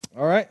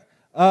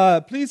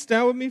Please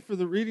stand with me for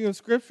the reading of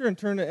Scripture and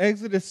turn to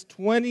Exodus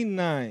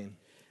 29.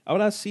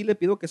 Ahora sí le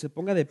pido que se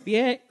ponga de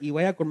pie y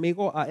vaya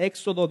conmigo a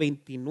Éxodo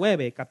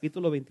 29,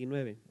 capítulo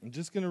 29. I'm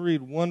just going to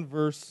read one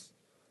verse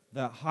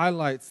that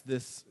highlights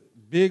this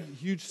big,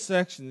 huge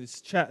section,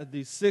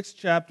 these 6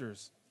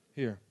 chapters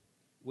here.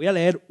 Voy a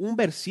leer un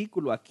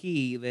versículo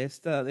aquí de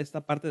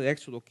esta parte de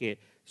Éxodo que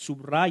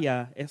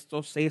subraya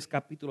estos 6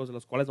 capítulos de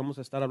los cuales vamos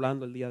a estar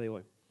hablando el día de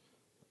hoy.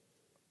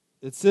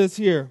 It says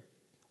here,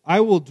 I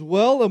will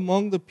dwell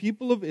among the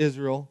people of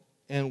Israel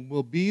and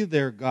will be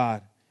their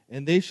God.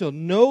 And they shall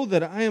know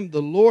that I am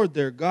the Lord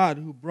their God,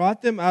 who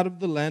brought them out of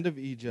the land of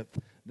Egypt,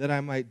 that I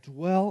might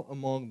dwell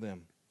among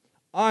them.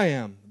 I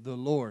am the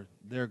Lord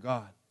their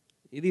God.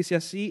 Y dice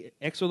así,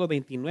 Éxodo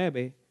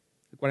 29,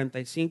 del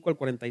 45 al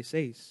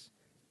 46.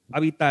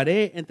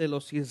 Habitaré entre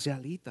los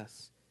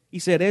israelitas y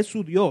seré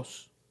su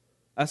Dios.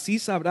 Así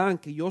sabrán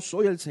que yo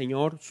soy el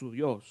Señor su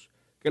Dios,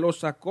 que los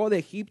sacó de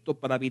Egipto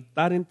para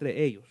habitar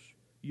entre ellos.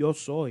 Yo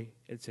soy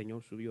el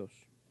Señor su Dios.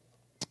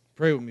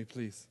 Pray with me,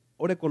 please.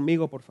 Ore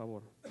conmigo, por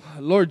favor.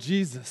 Lord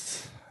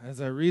Jesus,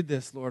 as I read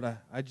this, Lord,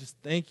 I just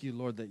thank you,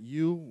 Lord, that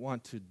you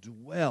want to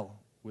dwell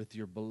with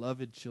your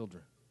beloved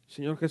children.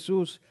 Señor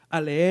Jesús,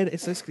 al leer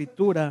esa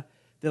escritura,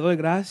 te doy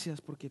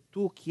gracias porque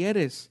tú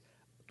quieres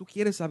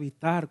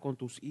habitar con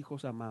tus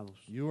hijos amados.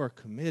 You are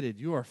committed.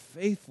 You are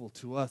faithful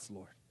to us,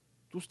 Lord.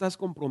 Tú estás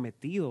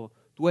comprometido,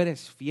 tú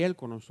eres fiel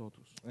con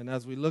nosotros. And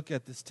as we look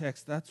at this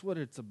text, that's what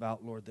it's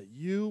about, Lord, that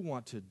you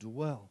want to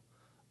dwell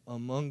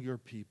among your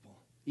people.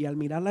 Y al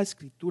mirar la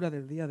escritura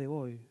del día de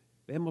hoy,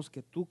 vemos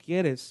que tú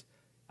quieres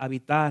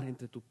habitar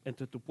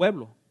entre tu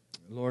pueblo.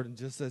 Lord, and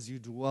just as you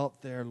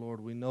dwelt there, Lord,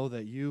 we know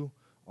that you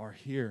are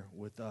here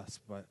with us,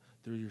 but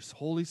through your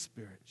Holy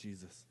Spirit,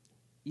 Jesus.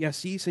 Y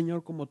así,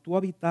 Señor, como tú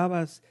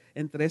habitabas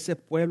entre ese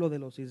pueblo de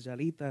los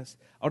israelitas,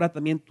 ahora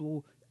también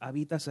tú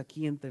habitas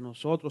aquí entre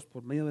nosotros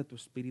por medio de tu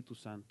Espíritu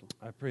Santo.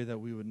 I pray that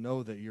we would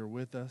know that you're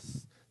with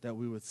us, that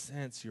we would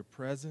sense your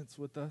presence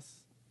with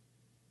us.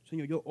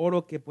 Señor, yo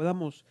oro que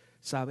podamos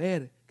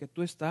saber que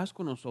tú estás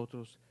con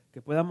nosotros,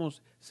 que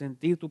podamos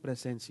sentir tu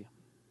presencia.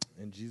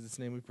 In Jesus'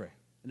 name we pray.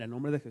 En el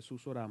nombre de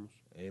Jesús oramos.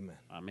 Amen.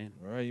 Amén.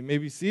 All right, you may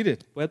be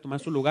seated. Puede tomar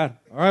su lugar.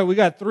 All right, we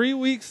got 3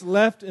 weeks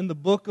left in the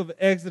book of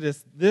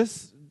Exodus.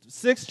 This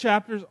 6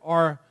 chapters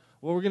are,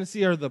 what we're going to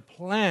see are the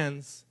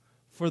plans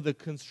for the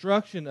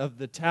construction of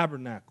the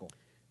tabernacle.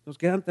 Nos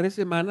quedan 3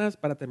 semanas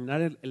para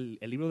terminar el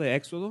libro de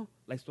Éxodo,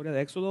 la historia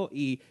de Éxodo,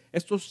 y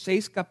estos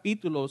 6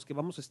 capítulos que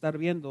vamos a estar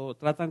viendo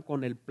tratan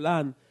con el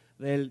plan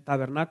del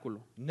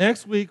tabernáculo.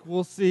 Next week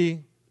we'll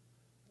see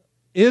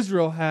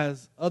Israel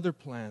has other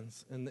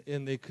plans,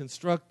 and they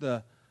construct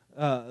the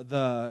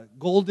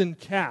golden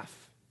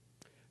calf.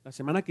 La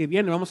semana que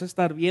viene vamos a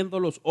estar viendo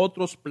los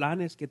otros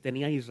planes que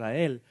tenía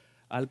Israel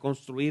al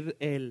construir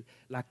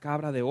la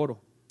cabra de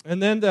oro. And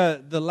then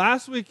the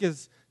last week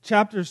is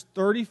chapters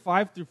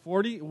 35 through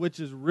 40, which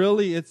is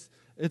really, it's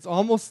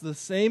almost the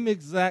same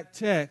exact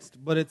text,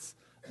 but it's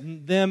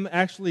them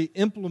actually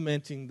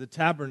implementing the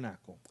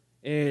tabernacle.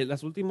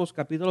 Los últimos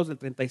capítulos del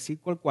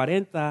 35 al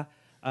 40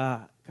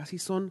 casi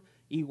son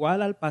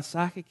igual al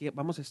pasaje que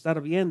vamos a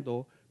estar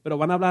viendo, pero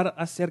van a hablar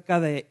acerca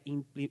de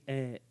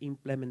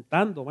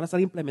van a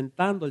estar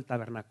implementando el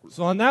tabernáculo.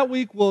 So on that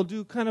week, we'll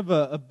do kind of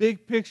a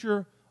big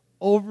picture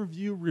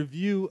overview,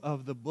 review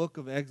of the book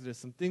of Exodus,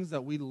 some things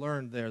that we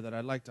learned there that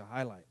I'd like to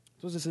highlight.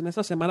 Entonces, en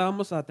esta semana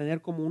vamos a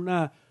tener como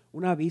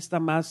una vista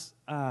más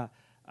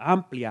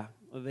amplia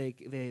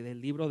del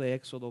libro de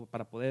Éxodo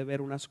para poder ver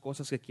unas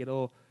cosas que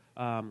quiero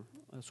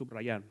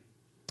subrayar.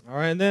 All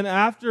right, and then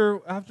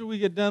after we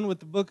get done with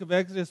the book of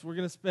Exodus, we're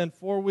going to spend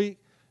 4 weeks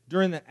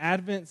during the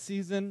Advent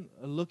season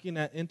looking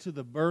into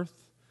the birth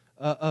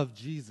of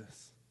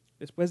Jesus.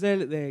 Después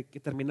de que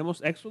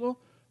terminemos Éxodo,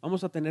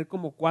 vamos a tener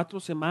como 4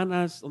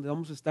 semanas donde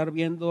vamos a estar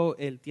viendo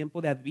el tiempo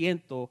de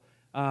Adviento,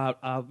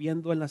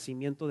 viendo el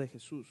nacimiento de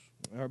Jesús.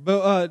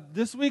 But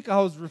this week I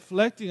was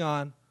reflecting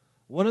on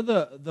one of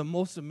the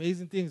most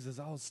amazing things as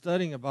I was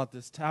studying about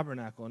this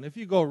tabernacle. And if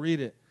you go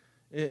read it,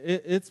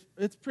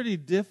 it's pretty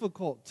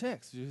difficult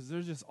text because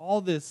there's just all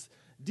this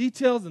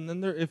details, and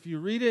then if you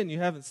read it and you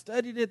haven't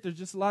studied it, there's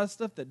just a lot of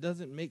stuff that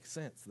doesn't make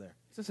sense there.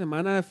 Esta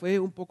semana fue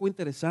un poco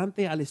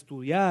interesante al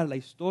estudiar la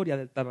historia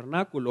del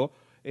tabernáculo.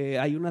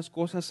 Hay unas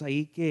cosas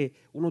ahí que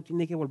uno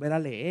tiene que volver a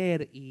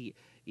leer y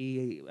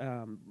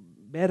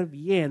ver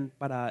bien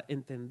para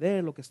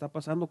entender lo que está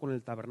pasando con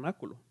el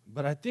tabernáculo.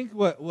 But I think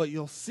what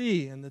you'll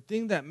see, and the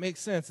thing that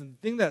makes sense, and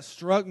the thing that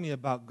struck me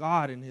about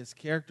God and His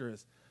character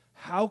is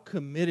how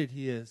committed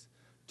He is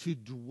to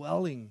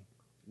dwelling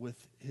with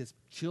His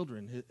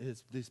children,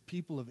 these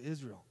people of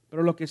Israel.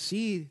 Pero lo que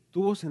sí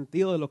tuvo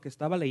sentido de lo que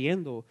estaba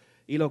leyendo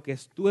y lo que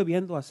estuve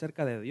viendo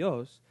acerca de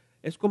Dios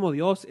es como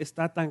Dios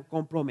está tan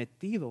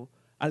comprometido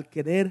al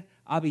querer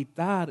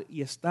habitar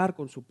y estar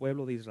con su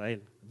pueblo de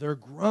Israel. They're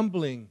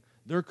grumbling,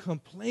 they're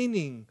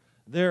complaining,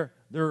 they're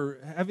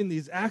having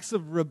these acts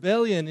of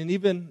rebellion, and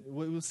even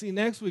what we'll see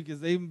next week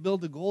is they even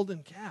build a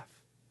golden calf.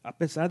 A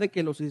pesar de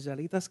que los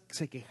israelitas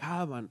se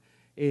quejaban,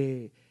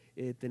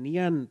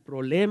 tenían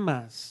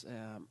problemas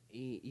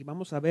y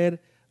vamos a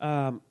ver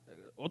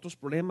otros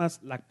problemas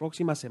la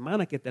próxima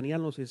semana que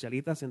tenían los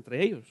israelitas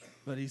entre ellos.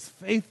 But he's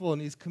faithful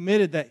and he's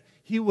committed that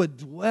he would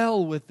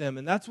dwell with them.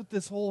 And that's what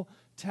this whole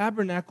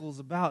tabernacle is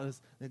about, is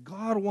that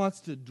God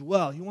wants to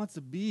dwell. He wants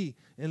to be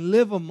and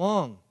live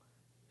among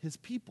his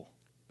people.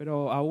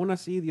 Pero aún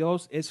así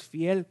Dios es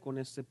fiel con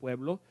este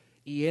pueblo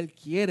y Él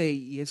quiere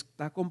y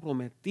está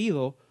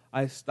comprometido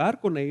a estar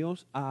con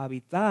ellos, a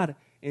habitar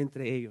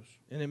entre ellos.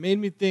 And it made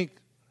me think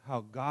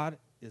how God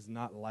is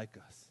not like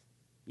us.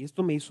 Y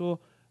esto me hizo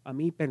a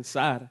mí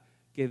pensar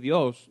que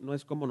Dios no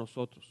es como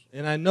nosotros.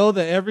 And I know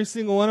that every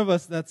single one of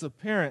us that's a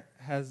parent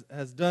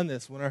has done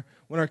this. When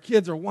our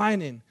kids are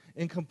whining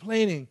and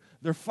complaining,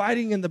 they're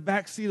fighting in the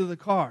back seat of the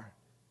car.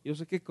 Yo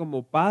sé que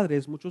como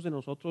padres, muchos de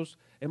nosotros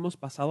hemos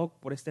pasado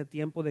por este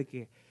tiempo de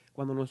que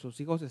cuando nuestros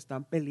hijos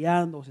están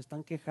peleando, se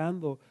están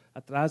quejando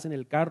atrás en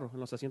el carro, en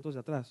los asientos de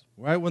atrás.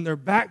 Right? When they're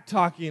back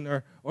talking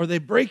or they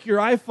break your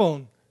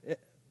iPhone.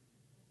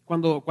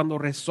 Cuando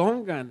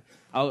rezongan,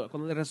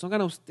 cuando le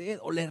rezongan a usted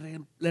o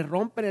le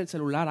rompen el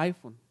celular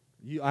iPhone.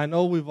 I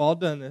know we've all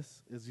done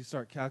this, is you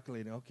start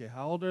calculating, okay,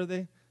 how old are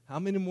they? How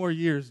many more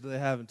years do they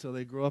have until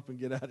they grow up and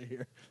get out of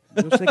here?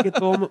 Yo sé que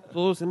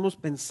todos hemos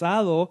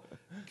pensado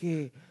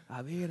que,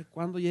 a ver,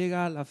 ¿cuándo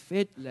llega la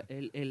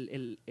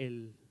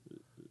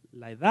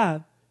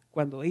edad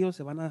cuando ellos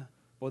se van a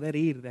poder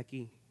ir de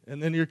aquí?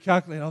 And then you're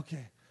calculating,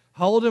 okay,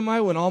 how old am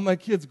I when all my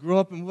kids grow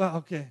up and, well,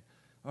 okay,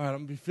 all right,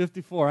 I'm going to be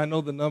 54. I know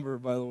the number,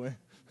 by the way.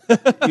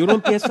 Y uno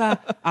empieza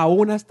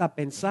aún hasta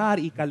pensar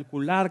y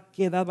calcular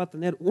qué edad va a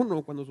tener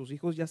uno cuando sus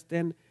hijos ya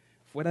estén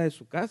fuera de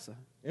su casa.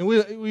 And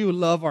we would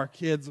love our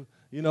kids.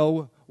 You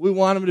know, we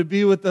want them to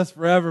be with us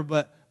forever,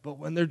 but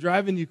when they're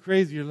driving you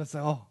crazy, you're just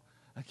like, oh,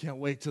 I can't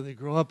wait till they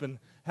grow up and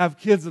have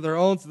kids of their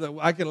own so that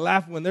I can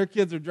laugh when their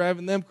kids are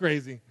driving them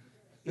crazy.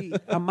 Y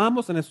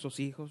amamos a nuestros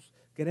hijos,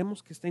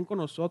 queremos que estén con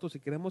nosotros y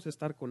queremos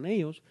estar con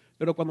ellos,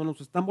 pero cuando nos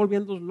están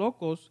volviendo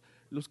locos,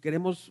 los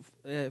queremos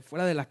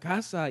fuera de la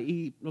casa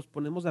y nos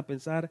ponemos a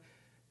pensar,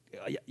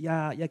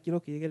 ya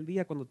quiero que llegue el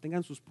día cuando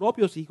tengan sus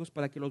propios hijos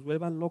para que los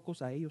vuelvan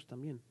locos a ellos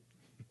también.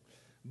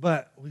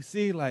 But we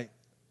see, like,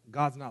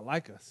 God's not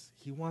like us.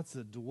 He wants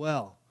to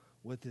dwell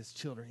with his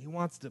children. He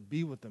wants to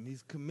be with them.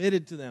 He's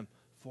committed to them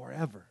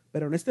forever.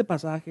 Pero en este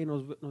pasaje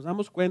nos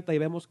damos cuenta y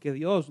vemos que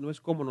Dios no es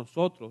como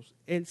nosotros.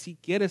 Él sí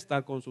quiere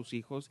estar con sus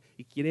hijos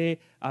y quiere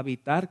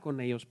habitar con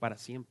ellos para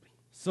siempre.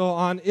 So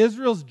on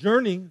Israel's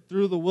journey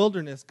through the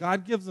wilderness,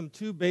 God gives them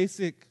two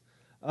basic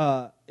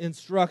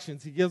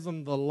instructions. He gives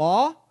them the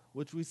law,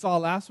 which we saw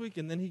last week,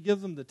 and then he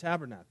gives them the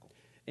tabernacle.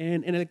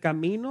 En el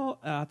camino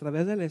a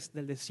través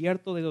del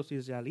desierto de los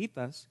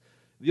israelitas,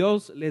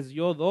 Dios les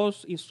dio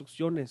dos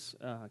instrucciones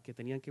que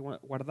tenían que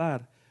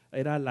guardar.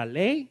 Era la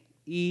ley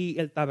y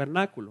el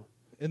tabernáculo.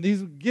 And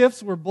these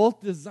gifts were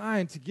both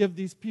designed to give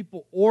these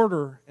people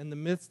order in the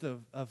midst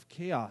of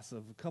chaos,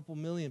 of a couple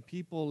million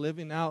people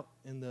living out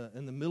in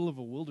the middle of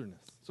a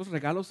wilderness. Esos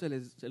regalos se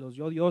los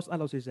dio Dios a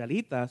los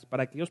israelitas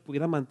para que ellos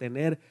pudieran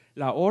mantener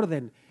la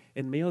orden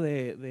en medio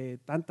de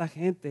tanta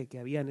gente que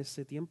había en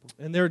ese tiempo.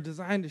 And they're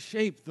designed to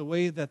shape the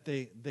way that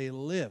they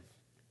live.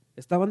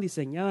 Estaban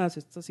diseñadas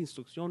estas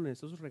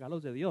instrucciones, esos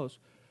regalos de Dios,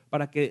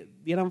 para que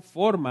dieran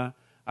forma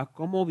a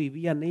cómo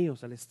vivían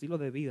ellos, al estilo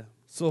de vida.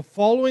 So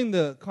following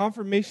the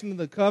confirmation of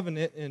the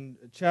covenant in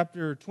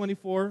chapter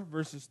 24,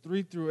 verses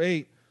 3 through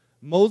 8,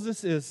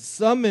 Moses is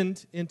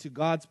summoned into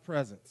God's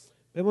presence.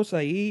 Vemos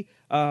ahí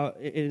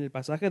en el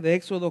pasaje de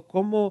Éxodo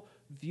cómo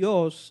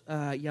Dios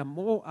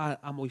llamó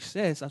a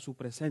Moisés a su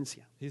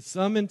presencia. He's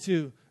summoned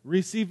to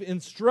receive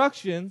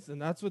instructions,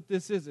 and that's what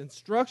this is,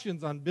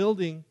 instructions on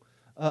building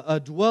a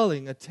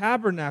dwelling, a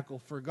tabernacle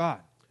for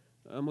God.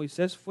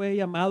 Moisés fue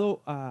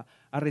llamado a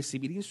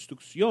recibir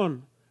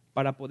instrucción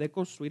para poder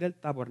construir el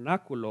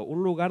tabernáculo,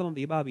 un lugar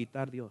donde iba a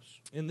habitar Dios.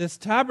 And this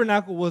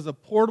tabernacle was a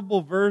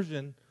portable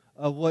version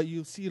of what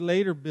you see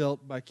later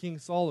built by King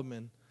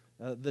Solomon,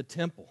 the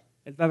temple.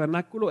 El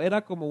tabernáculo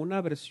era como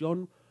una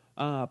versión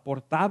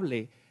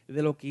portable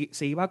de lo que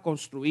se iba a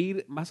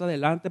construir más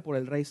adelante por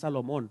el rey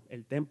Salomón,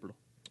 el templo.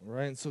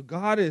 Right, and so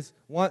God is,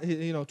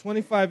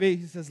 25:8,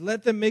 he says,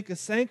 let them make a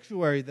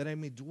sanctuary that I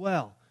may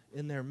dwell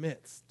in their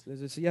midst.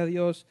 Les decía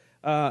Dios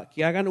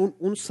que hagan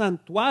un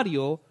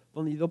santuario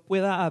donde yo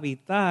pueda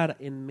habitar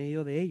en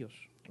medio de ellos.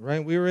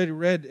 Right, we already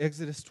read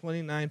Exodus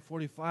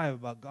 29:45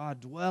 about God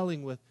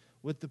dwelling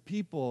with the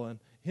people and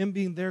him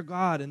being their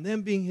God and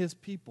them being his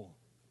people.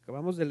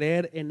 Acabamos de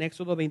leer en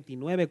Éxodo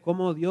 29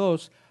 cómo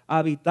Dios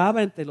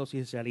habitaba entre los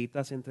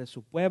israelitas, entre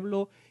su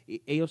pueblo,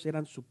 y ellos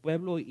eran su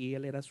pueblo y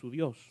Él era su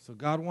Dios. So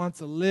God wants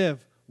to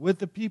live with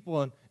the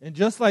people, and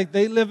just like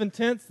they live in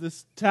tents,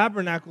 this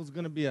tabernacle is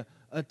going to be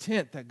a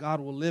tent that God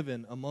will live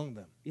in among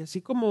them. Y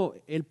así como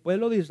el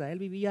pueblo de Israel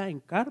vivía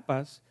en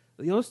carpas,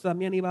 Dios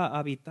también iba a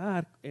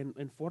habitar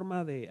en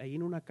forma de ahí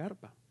en una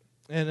carpa.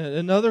 And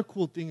another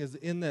cool thing is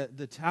in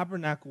the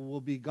tabernacle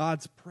will be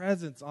God's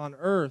presence on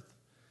earth.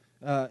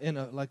 In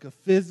like a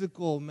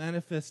physical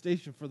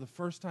manifestation for the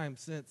first time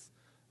since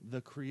the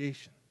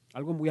creation.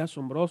 Algo muy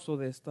asombroso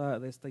de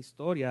esta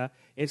historia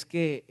es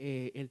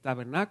que el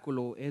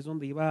tabernáculo es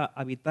donde iba a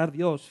habitar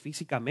Dios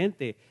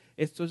físicamente.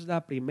 Esto es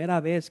la primera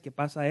vez que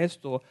pasa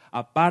esto,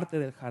 aparte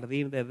del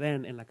jardín de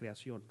Edén en la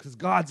creación. Because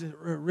God's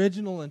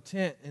original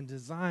intent and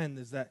design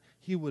is that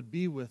he would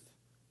be with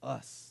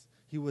us.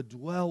 He would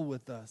dwell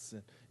with us.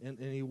 And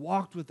he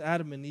walked with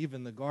Adam and Eve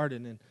in the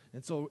garden.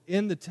 And so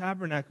in the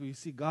tabernacle, you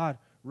see God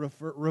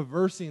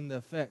reversing the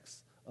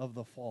effects of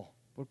the fall.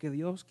 Porque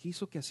Dios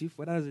quiso que así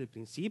fuera desde el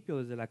principio,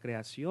 desde la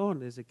creación,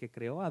 desde que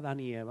creó a Adán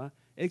y Eva.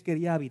 Él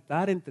quería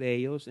habitar entre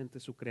ellos, entre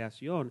su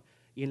creación.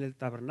 Y en el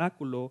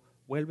tabernáculo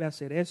vuelve a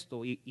hacer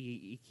esto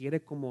y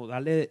quiere como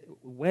darle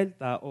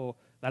vuelta o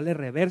darle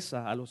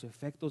reversa a los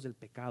efectos del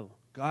pecado.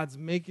 God's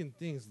making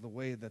things the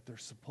way that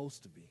they're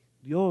supposed to be.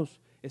 Dios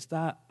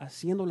está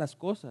haciendo las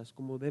cosas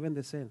como deben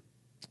de ser.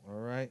 All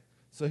right.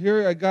 So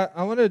here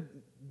I want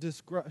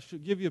to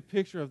give you a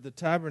picture of the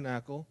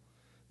tabernacle.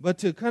 But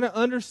to kind of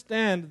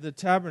understand the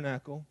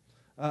tabernacle,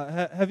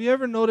 have you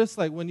ever noticed,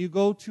 like when you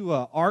go to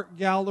an art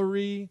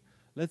gallery,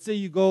 let's say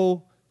you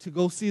go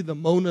see the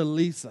Mona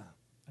Lisa.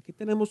 Aquí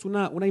tenemos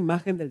una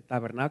imagen del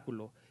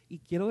tabernáculo y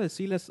quiero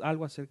decirles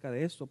algo acerca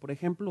de esto. Por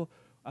ejemplo,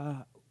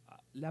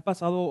 le ha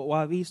pasado o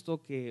ha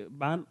visto que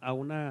van a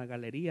una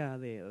galería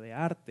de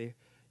arte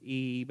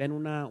y ven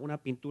una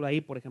pintura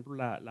ahí, por ejemplo,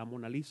 la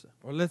Mona Lisa.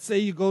 Or let's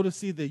say you go to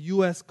see the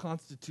U.S.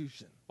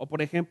 Constitution. O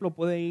por ejemplo,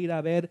 puede ir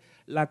a ver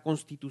la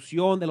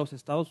Constitución de los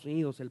Estados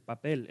Unidos, el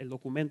papel, el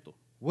documento.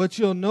 What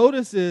you'll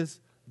notice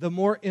is the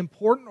more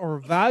important or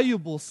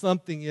valuable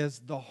something is,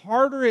 the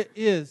harder it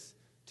is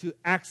to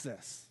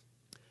access.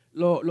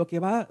 Lo que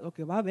va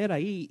a ver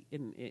ahí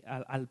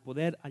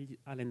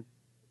al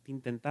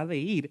intentar de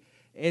ir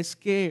es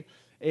que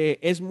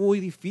es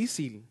muy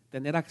difícil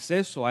tener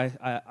acceso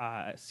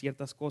a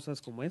ciertas cosas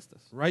como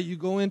estas. Right? You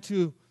go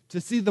to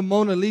see the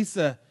Mona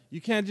Lisa. You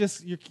can't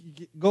just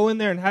go in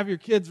there and have your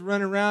kids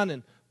run around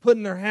and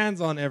putting their hands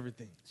on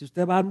everything. Si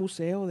usted va al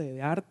museo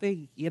de arte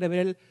y quiere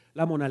ver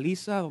la Mona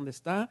Lisa donde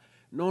está,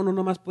 no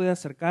más puede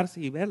acercarse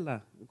y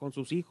verla con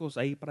sus hijos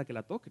ahí para que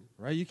la toquen.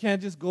 Right? You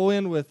can't just go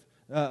in with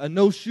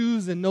no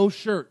shoes and no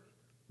shirt.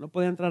 No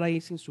puede entrar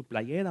ahí sin su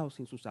playera o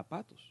sin sus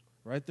zapatos.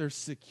 Right? There's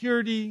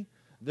security.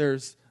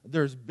 There's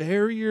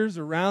barriers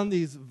around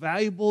these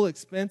valuable,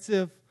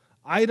 expensive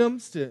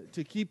items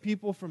to keep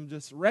people from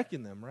just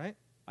wrecking them, right?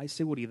 Hay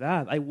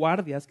seguridad, hay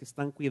guardias que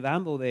están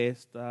cuidando de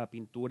esta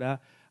pintura,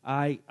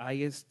 hay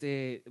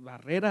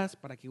barreras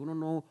para que uno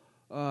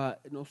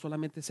no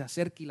solamente se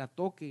acerque y la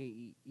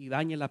toque y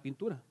dañe la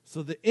pintura.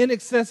 So the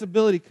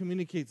inaccessibility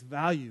communicates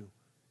value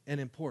and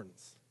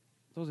importance.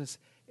 Entonces,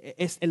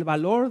 es el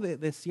valor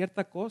de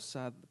cierta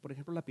cosa, por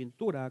ejemplo la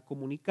pintura,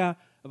 comunica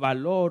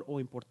valor o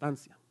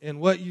importancia. And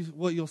what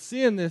you'll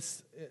see in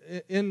this,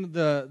 in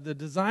the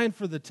design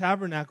for the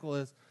tabernacle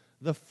is,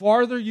 the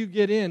farther you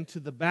get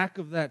into the back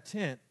of that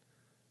tent,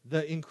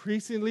 the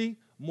increasingly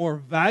more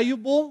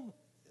valuable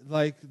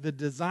like the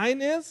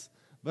design is,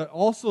 but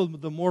also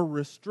the more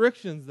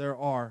restrictions there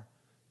are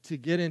to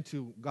get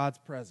into God's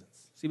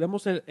presence. Si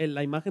vemos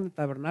la imagen del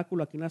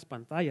tabernáculo aquí en las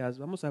pantallas,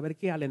 vamos a ver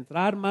que al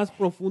entrar más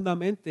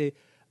profundamente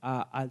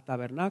al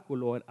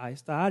tabernáculo, a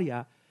esta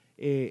área,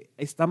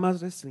 está más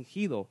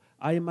restringido,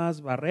 hay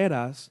más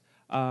barreras,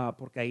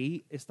 porque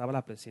ahí estaba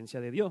la presencia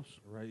de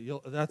Dios. Right,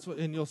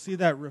 you'll see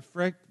that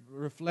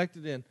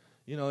reflected in,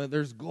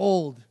 there's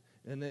gold,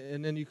 and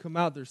then you come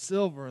out, there's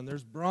silver, and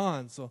there's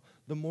bronze. So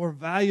the more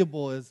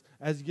valuable is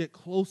as you get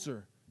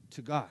closer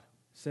to God.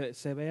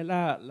 Se ve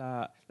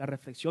la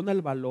reflexión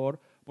del valor,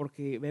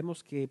 porque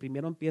vemos que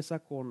primero empieza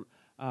con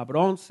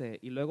bronce,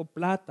 y luego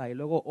plata, y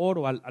luego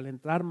oro, al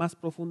entrar más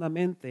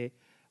profundamente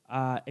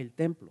el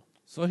templo.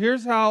 So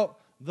here's how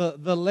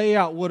the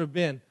layout would have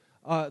been.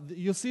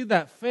 You'll see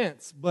that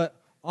fence, but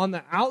on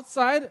the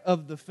outside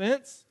of the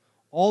fence,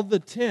 all the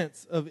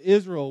tents of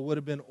Israel would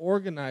have been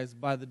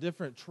organized by the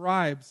different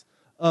tribes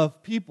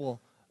of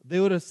people. They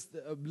would have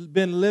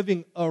been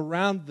living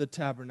around the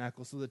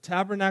tabernacle. So the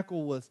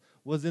tabernacle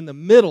was in the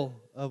middle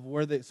of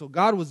so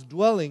God was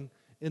dwelling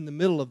in the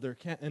middle of their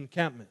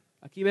encampment.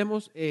 Aquí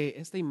vemos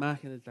esta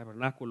imagen del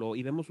tabernáculo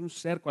y vemos un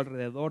cerco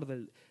alrededor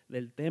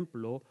del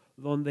templo,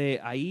 donde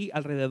ahí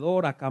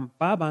alrededor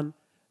acampaban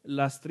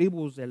las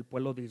tribus del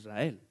pueblo de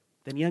Israel.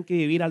 Tenían que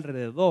vivir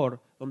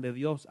alrededor donde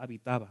Dios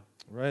habitaba.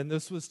 Right, and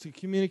this was to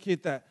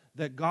communicate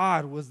that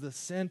God was the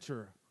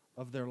center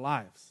of their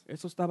lives.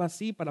 Eso estaba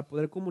así para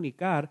poder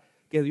comunicar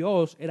que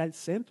Dios era el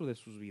centro de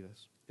sus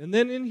vidas. And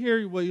then in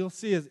here, what you'll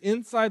see is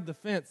inside the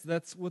fence,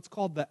 that's what's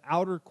called the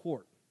outer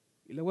court.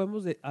 Y luego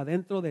vemos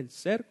adentro del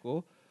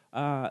cerco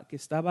que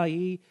estaba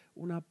ahí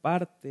una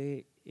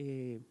parte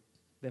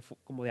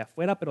como de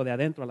afuera, pero de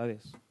adentro a la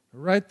vez.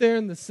 Right there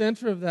in the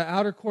center of the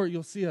outer court,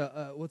 you'll see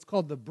what's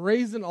called the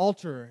brazen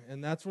altar,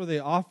 and that's where they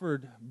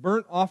offered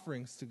burnt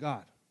offerings to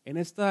God. En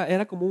esta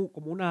era como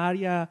una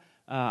área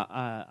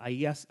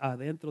ahí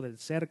adentro del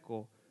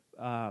cerco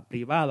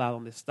privada,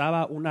 donde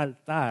estaba un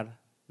altar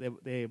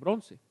de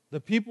bronce. The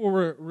people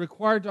were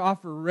required to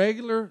offer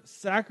regular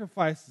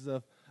sacrifices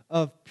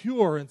of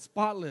pure and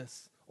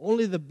spotless,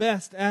 only the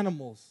best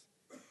animals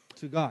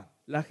to God.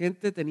 La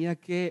gente tenía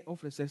que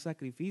ofrecer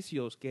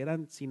sacrificios que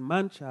eran sin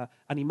mancha,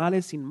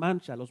 animales sin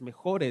mancha, los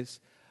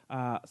mejores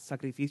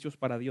sacrificios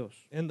para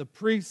Dios. And the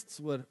priests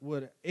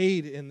would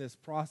aid in this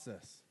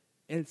process.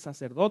 El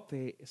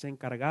sacerdote se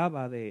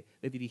encargaba de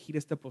dirigir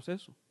este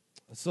proceso.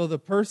 So the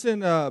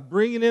person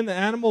bringing in the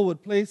animal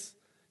would place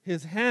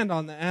his hand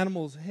on the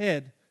animal's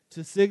head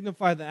to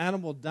signify the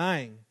animal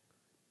dying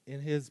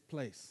in his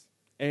place.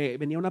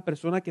 Venía una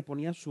persona que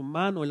ponía su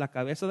mano en la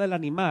cabeza del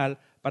animal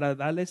para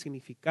darle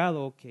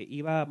significado que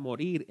iba a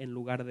morir en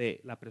lugar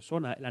de la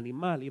persona, el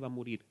animal iba a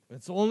morir.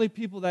 It's only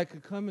people that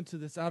could come into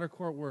this outer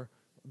court were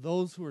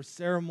those who are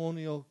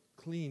ceremonial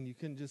clean. You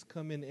couldn't just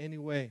come in any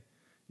way.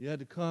 You had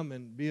to come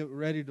and be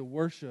ready to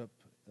worship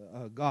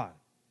God.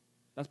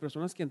 Las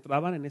personas que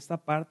entraban en esta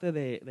parte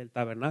del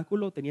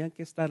tabernáculo tenían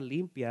que estar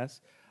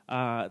limpias,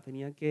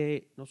 tenían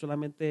que, no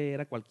solamente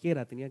era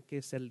cualquiera, tenían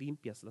que ser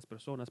limpias las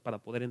personas para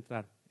poder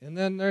entrar. And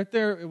then right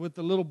there with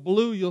the little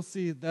blue, you'll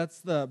see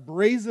that's the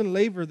brazen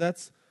laver.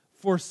 That's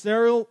for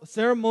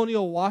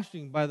ceremonial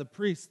washing by the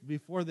priest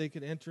before they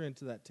could enter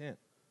into that tent.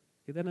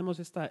 Aquí tenemos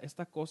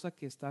esta cosa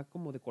que está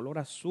como de color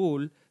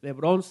azul, de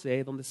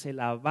bronce, donde se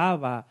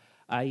lavaba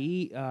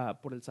ahí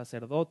por el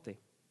sacerdote.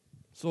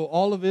 So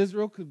all of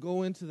Israel could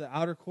go into the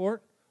outer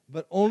court,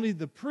 but only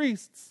the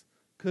priests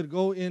could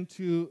go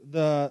into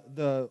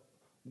the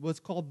what's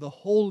called the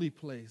holy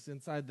place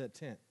inside that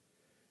tent.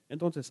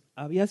 Entonces,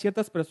 había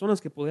ciertas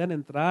personas que podían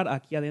entrar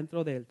aquí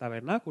adentro del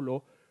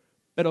tabernáculo,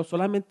 pero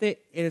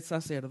solamente el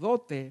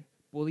sacerdote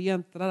podía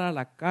entrar a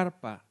la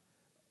carpa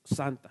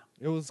santa.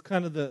 It was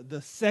kind of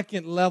the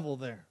second level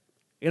there.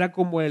 Era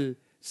como el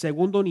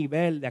segundo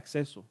nivel de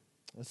acceso.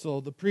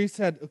 So the priests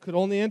could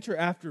only enter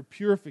after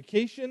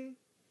purification.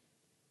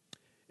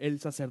 El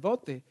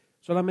sacerdote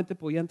solamente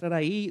podía entrar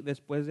ahí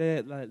después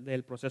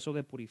del proceso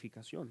de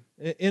purificación.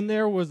 In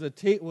there was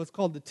what's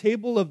called the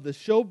table of the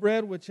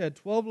showbread, which had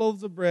 12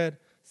 loaves of bread,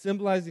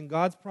 symbolizing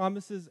God's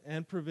promises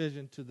and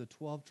provision to the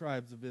 12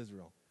 tribes of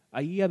Israel.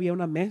 Ahí había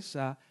una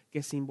mesa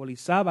que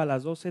simbolizaba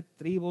las 12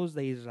 tribus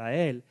de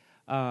Israel,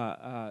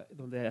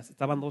 donde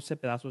estaban 12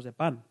 pedazos de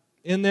pan.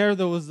 In there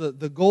was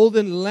the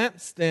golden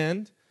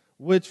lampstand,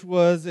 which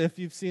was, if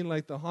you've seen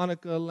like the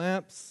Hanukkah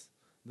lamps,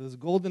 this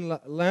golden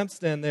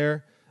lampstand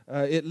there,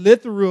 it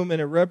lit the room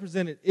and it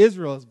represented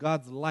Israel as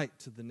God's light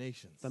to the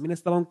nations. También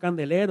estaba un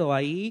candelero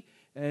ahí,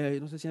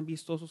 no sé si han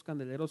visto esos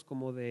candeleros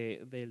como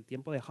del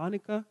tiempo de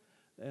Hanukkah.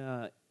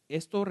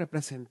 Esto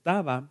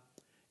representaba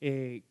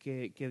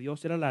que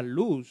Dios era la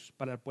luz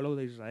para el pueblo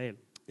de Israel.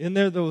 In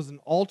there was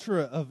an altar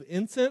of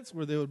incense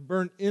where they would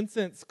burn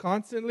incense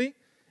constantly,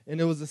 and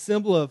it was a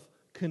symbol of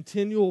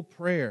continual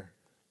prayer.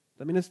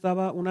 También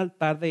estaba un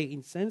altar de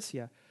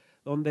incencia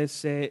donde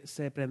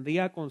se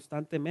prendía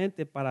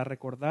constantemente para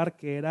recordar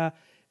que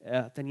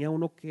tenía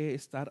uno que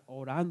estar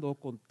orando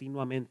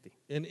continuamente.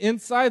 And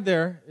inside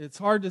there, it's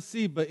hard to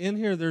see, but in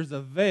here there's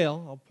a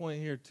veil. I'll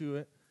point here to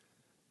it.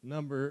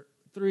 Number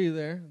 3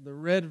 there, the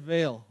red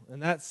veil.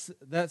 And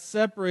that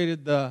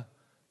separated the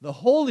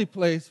holy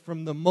place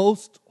from the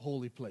most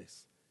holy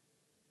place.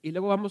 Y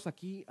luego vamos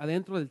aquí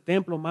adentro del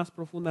templo más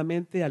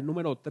profundamente al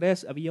número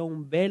 3. Había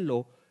un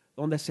velo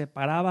donde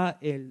separaba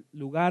el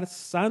lugar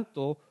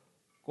santo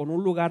con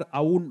un lugar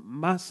aún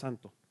más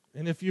santo.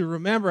 And if you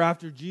remember,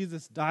 after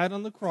Jesus died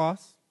on the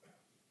cross,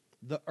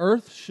 the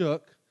earth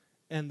shook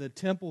and the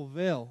temple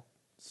veil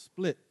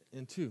split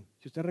in two.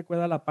 Si usted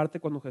recuerda la parte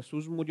cuando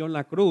Jesús murió en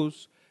la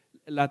cruz,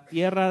 la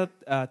tierra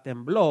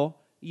tembló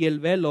y el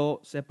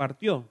velo se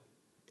partió.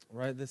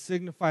 Right, that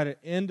signified an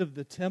end of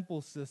the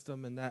temple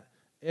system and that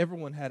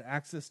everyone had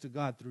access to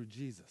God through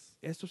Jesus.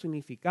 Esto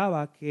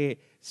significaba que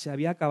se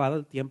había acabado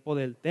el tiempo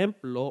del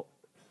templo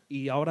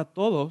y ahora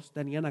todos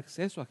tenían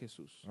acceso a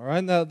Jesús. All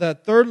right, now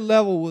that third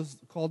level was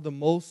called the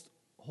most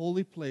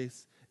holy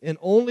place, and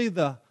only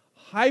the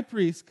high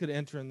priest could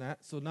enter in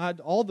that. So not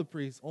all the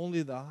priests,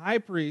 only the high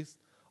priest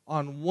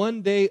on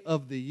one day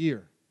of the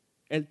year.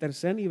 El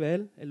tercer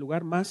nivel, el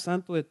lugar más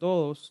santo de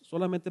todos,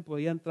 solamente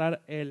podía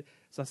entrar el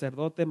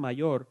sacerdote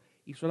mayor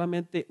y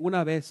solamente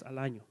una vez al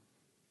año.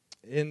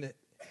 And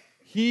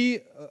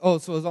so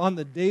it was on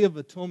the Day of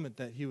Atonement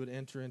that he would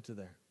enter into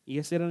there. Y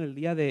ese era el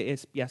día de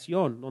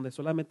expiación, donde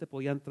solamente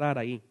podía entrar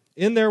ahí.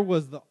 In there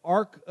was the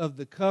Ark of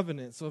the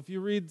Covenant. So if you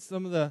read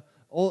a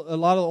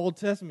lot of the Old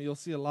Testament, you'll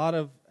see a lot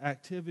of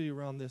activity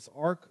around this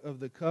Ark of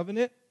the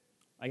Covenant.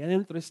 Allá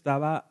adentro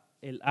estaba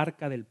el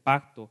arca del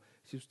pacto.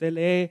 Si usted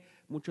lee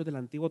mucho del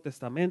Antiguo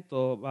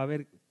Testamento, va a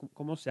ver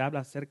cómo se habla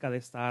acerca de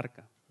esta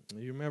arca.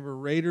 You remember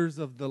Raiders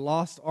of the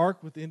Lost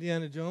Ark with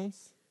Indiana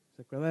Jones?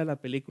 ¿Se acuerda de la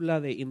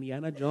película de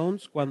Indiana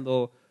Jones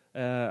cuando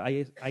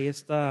hay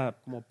esta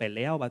como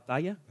pelea o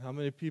batalla? How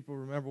many people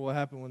remember what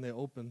happened when they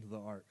opened the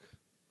ark?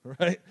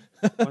 Right?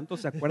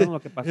 ¿Cuántos se acuerdan lo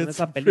que pasó en It's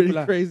esa a pretty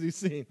película crazy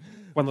scene.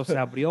 cuando se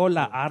abrió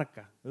la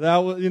arca?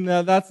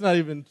 That's not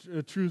even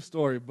a true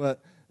story, but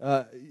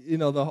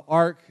the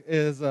ark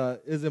is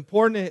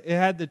important. It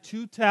had the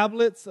 2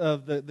 tablets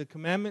of the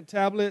commandment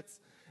tablets.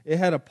 It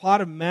had a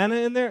pot of manna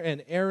in there,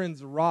 and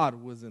Aaron's rod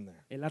was in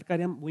there. El arca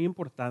era muy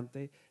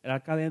importante. El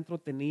arca adentro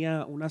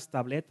tenía unas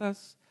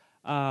tabletas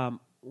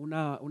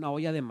una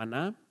olla de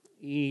maná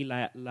y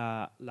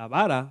la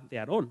vara de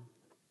Aarón.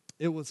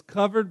 It was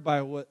covered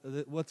by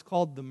what's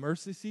called the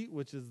mercy seat,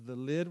 which is the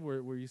lid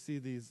where you see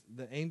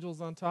the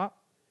angels on top.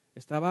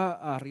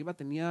 Estaba arriba,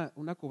 tenía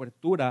una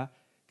cobertura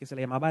que se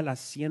le llamaba el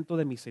asiento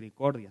de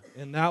misericordia.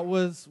 And that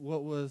was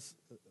what was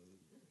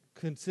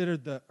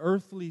considered the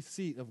earthly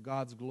seat of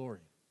God's glory.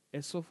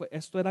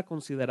 Esto era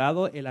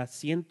considerado el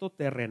asiento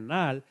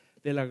terrenal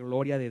de la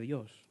gloria de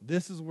Dios.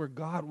 This is where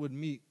God would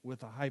meet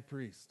with a high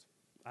priest.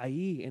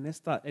 Ahí, en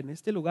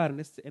este lugar, en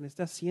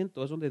este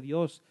asiento, es donde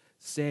Dios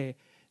se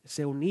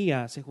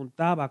unía, se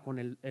juntaba con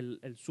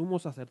el sumo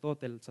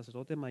sacerdote, el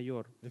sacerdote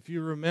mayor. If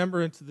you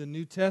remember into the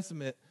New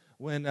Testament,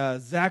 when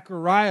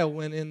Zechariah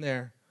went in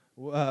there,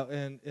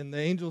 and the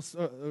angels,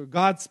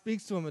 God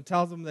speaks to him and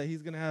tells him that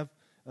he's going to have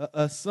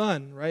a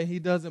son, right? He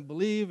doesn't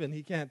believe and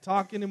he can't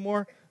talk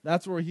anymore.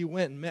 That's where he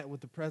went and met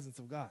with the presence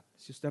of God.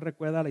 Si usted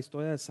recuerda la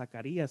historia de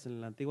Zacarías en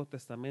el Antiguo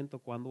Testamento,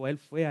 cuando él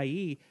fue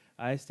ahí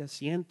a este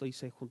asiento y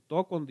se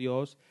juntó con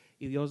Dios,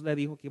 y Dios le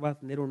dijo que iba a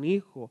tener un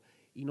hijo,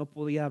 y no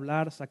podía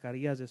hablar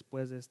Zacarías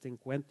después de este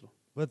encuentro.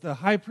 But the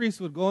high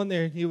priest would go in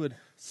there and he would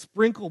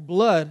sprinkle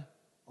blood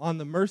on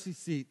the mercy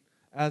seat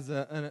as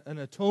an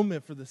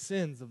atonement for the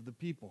sins of the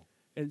people.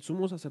 El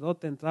sumo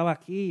sacerdote entraba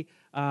aquí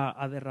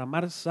a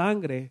derramar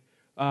sangre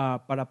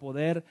para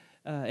poder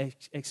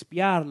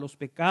expiar los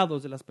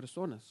pecados de las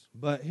personas.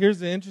 But here's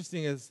the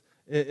interesting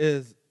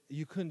is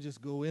you couldn't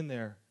just go in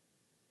there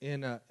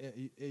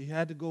you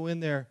had to go in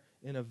there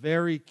in a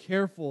very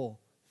careful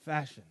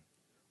fashion.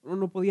 Uno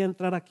no podía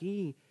entrar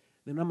aquí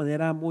de una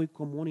manera muy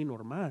común y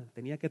normal.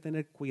 Tenía que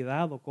tener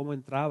cuidado cómo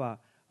entraba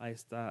a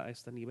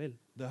este nivel.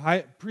 The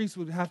high priest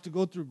would have to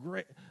go through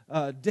great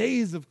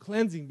days of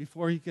cleansing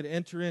before he could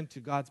enter into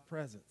God's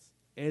presence.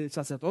 El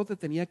sacerdote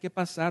tenía que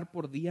pasar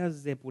por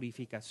días de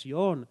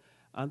purificación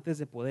antes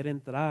de poder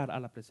entrar a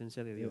la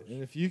presencia de Dios.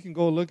 And if you can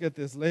go look at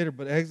this later,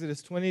 but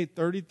Exodus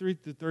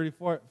 28:33 to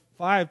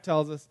 35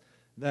 tells us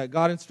that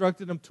God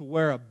instructed him to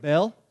wear a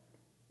bell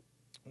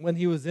when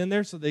he was in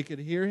there so they could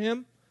hear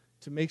him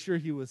to make sure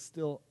he was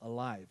still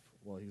alive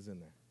while he was in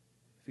there.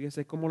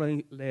 Fíjese cómo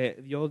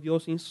le dio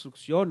Dios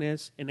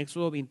instrucciones en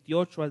Éxodo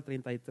 28 al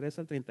 33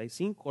 al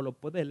 35, lo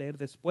puede leer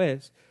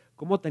después,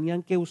 cómo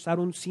tenían que usar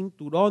un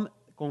cinturón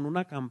con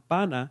una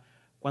campana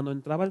cuando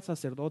entraba el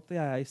sacerdote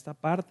a esta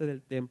parte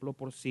del templo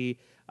por si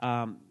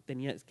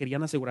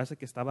querían asegurarse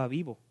que estaba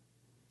vivo.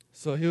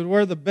 So he would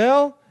wear the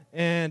bell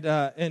and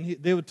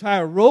they would tie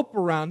a rope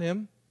around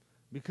him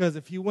because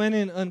if he went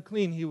in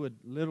unclean, he would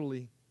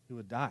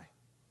die.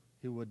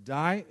 He would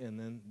die and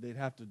then they'd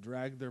have to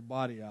drag their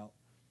body out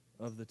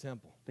of the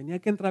temple. Tenía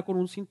que entrar con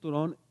un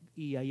cinturón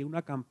y hay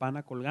una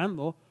campana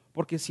colgando,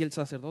 porque si el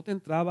sacerdote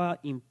entraba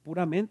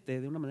impuramente,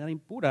 de una manera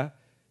impura,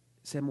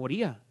 se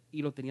moría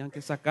y lo tenían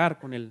que sacar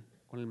con el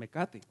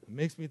mecate. It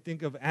makes me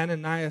think of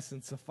Ananias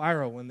and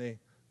Sapphira when they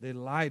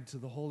lied to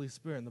the Holy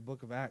Spirit in the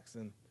book of Acts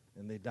and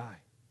they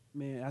die.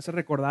 Me hace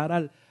recordar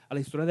a la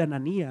historia de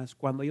Ananías,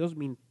 cuando ellos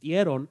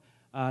mintieron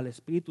al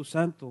Espíritu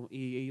Santo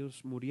y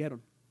ellos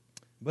murieron.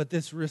 But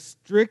this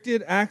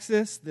restricted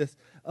access, this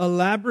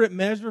elaborate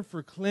measure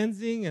for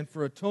cleansing and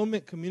for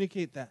atonement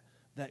communicate that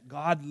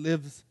God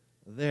lives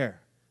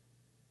there.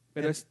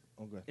 Pero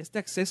este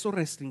acceso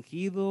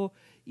restringido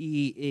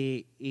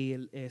y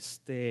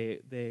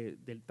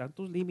de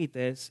tantos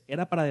límites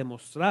era para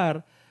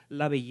demostrar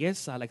la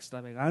belleza, la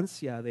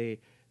extravagancia de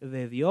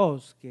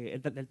Dios,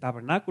 del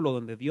tabernáculo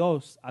donde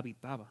Dios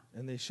habitaba.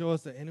 And they show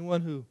us that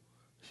anyone who,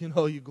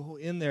 you go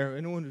in there,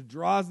 anyone who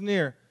draws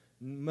near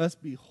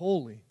must be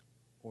holy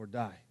or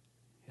die.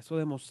 Eso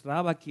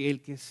demostraba que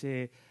el que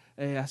se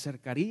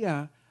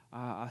acercaría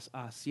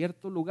a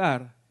cierto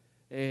lugar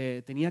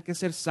tenía que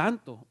ser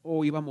santo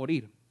o iba a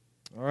morir.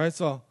 All right,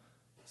 so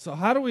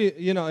how do we,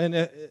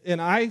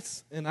 and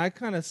I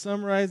kind of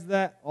summarized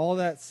all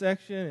that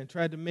section and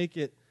tried to make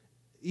it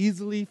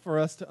easily for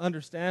us to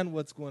understand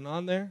what's going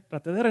on there.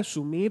 Traté de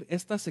resumir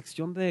esta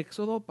sección de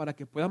Éxodo para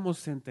que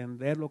podamos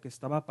entender lo que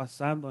estaba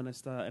pasando en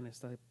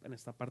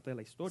esta parte de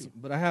la historia.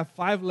 But I have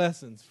 5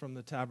 lessons from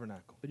the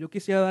tabernacle. Yo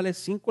quisiera darles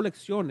 5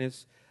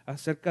 lecciones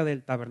acerca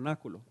del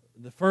tabernáculo.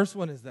 The first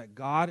one is that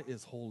God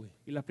is holy.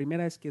 Y la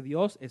primera es que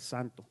Dios es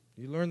santo.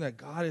 You learn that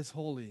God is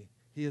holy.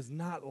 He is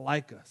not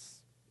like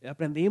us.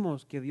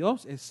 Aprendimos que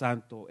Dios es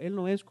santo. Él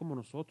no es como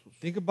nosotros.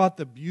 Think about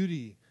the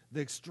beauty,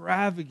 the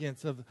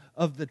extravagance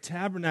of the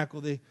tabernacle.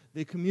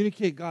 They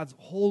communicate God's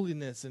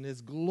holiness and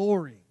His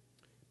glory.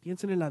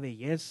 Piensen en la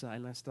belleza,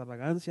 en la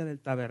extravagancia del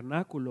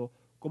tabernáculo,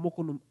 cómo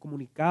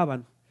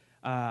comunicaban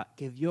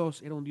que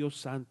Dios era un Dios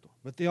santo.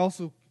 But they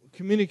also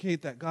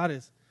communicate that God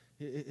is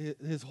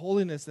His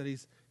holiness, that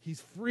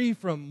He's free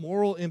from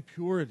moral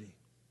impurity.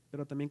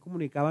 Pero también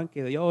comunicaban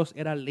que Dios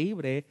era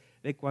libre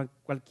de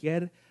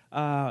cualquier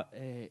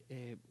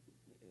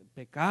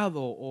pecado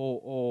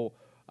o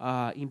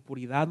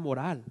impuridad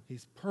moral.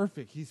 He's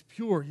perfect, He's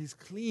pure, He's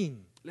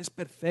clean. Él es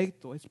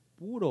perfecto, es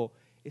puro,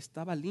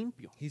 estaba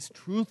limpio. He's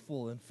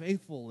truthful and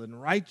faithful and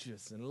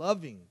righteous and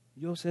loving.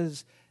 Dios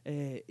es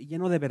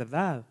lleno de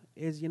verdad,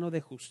 es lleno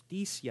de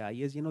justicia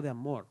y es lleno de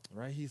amor.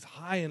 Right? He's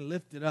high and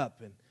lifted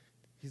up, and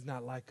he's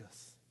not like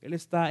us. Él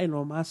está en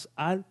lo más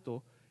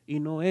alto y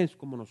no es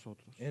como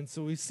nosotros. And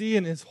so we see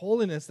in his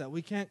holiness that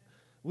we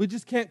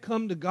just can't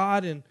come to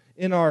God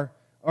in our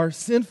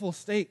sinful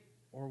state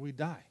or we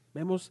die.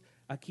 Vemos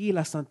aquí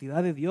la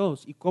santidad de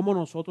Dios y cómo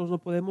nosotros no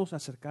podemos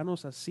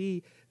acercarnos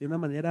así de una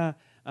manera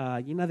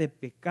llena de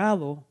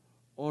pecado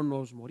o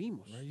nos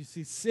morimos. Right? You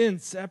see sin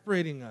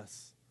separating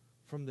us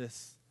from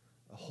this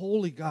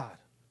holy God.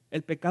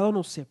 El pecado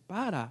nos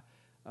separa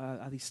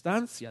a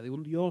distancia de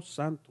un Dios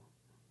santo.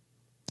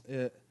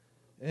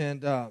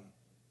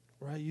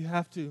 Right,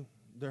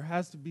 there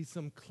has to be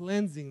some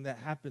cleansing that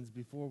happens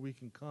before we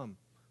can come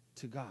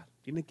to God.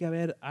 Tiene que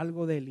haber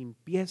algo de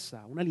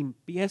limpieza, una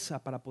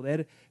limpieza para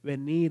poder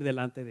venir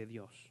delante de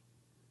Dios.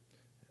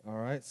 All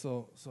right,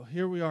 so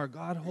here we are,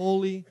 God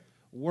holy,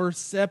 we're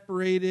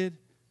separated,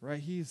 right?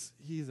 He's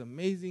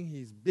amazing,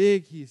 he's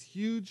big, he's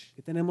huge.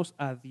 Aquí tenemos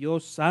a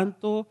Dios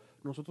santo,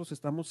 nosotros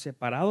estamos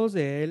separados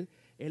de Él,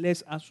 Él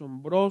es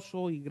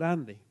asombroso y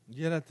grande.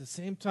 Yet at the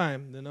same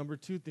time, the number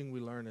 2 thing we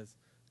learn is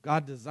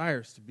God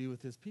desires to be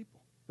with his people.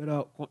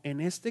 Pero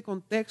en este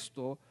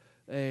contexto,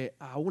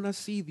 aún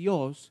así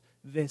Dios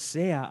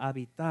desea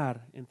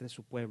habitar entre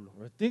su pueblo.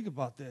 Right, think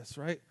about this,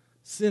 right?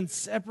 Sin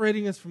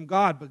separating us from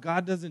God, but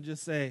God doesn't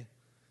just say,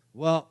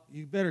 well,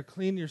 you better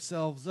clean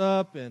yourselves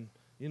up and,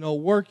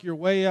 work your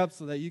way up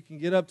so that you can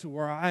get up to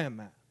where I am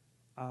at.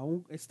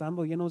 Aún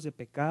estando llenos de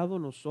pecado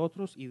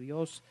nosotros y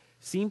Dios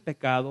sin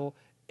pecado,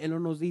 Él no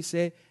nos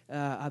dice,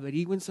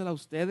 averígüensela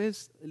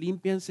ustedes,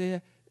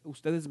 límpiense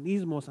ustedes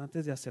mismos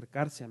antes de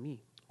acercarse a mí.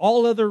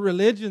 All other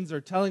religions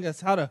are telling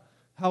us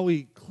how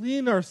we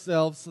clean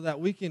ourselves so that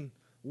we can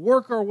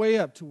work our way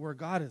up to where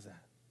God is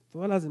at.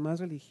 Todas las demás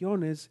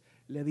religiones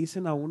le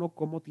dicen a uno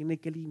cómo tiene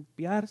que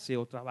limpiarse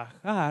o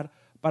trabajar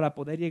para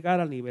poder llegar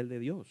al nivel de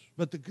Dios.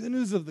 But the good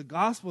news of the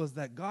gospel is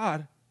that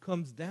God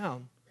comes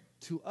down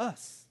to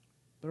us.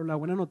 Pero la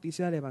buena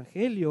noticia del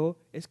Evangelio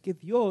es que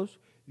Dios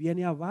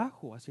viene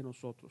abajo hacia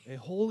nosotros. A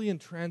holy and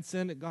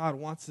transcendent God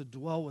wants to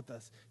dwell with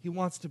us. He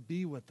wants to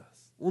be with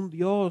us. Un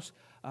Dios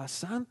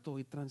santo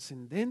y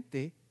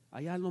trascendente,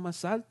 allá en lo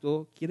más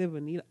alto, quiere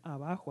venir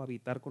abajo a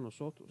habitar con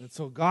nosotros. And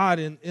so God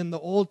in the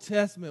Old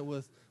Testament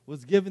was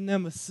giving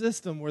them a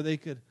system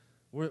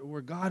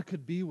where God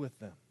could be with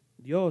them.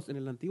 Dios en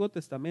el Antiguo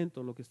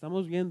Testamento, lo que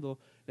estamos viendo,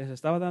 les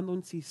estaba dando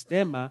un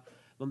sistema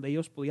donde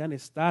ellos podían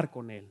estar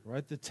con Él.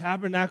 Right? The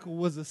tabernacle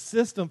was a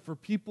system for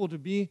people to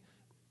be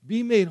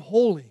made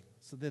holy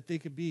so that they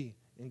could be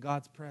in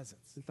God's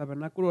presence. El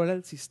tabernáculo era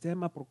el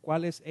sistema por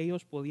cuales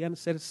ellos podían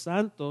ser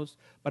santos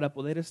para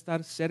poder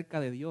estar cerca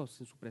de Dios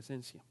en su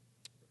presencia.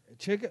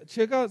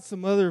 Check out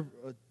some other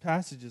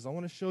passages. I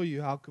want to show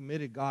you how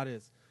committed God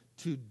is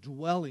to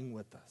dwelling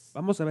with us.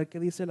 Vamos a ver qué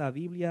dice la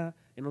Biblia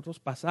en otros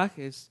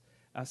pasajes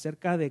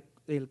acerca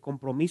del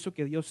compromiso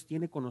que Dios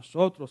tiene con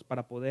nosotros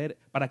para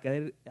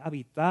querer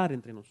habitar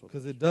entre nosotros.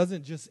 Because it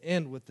doesn't just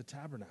end with the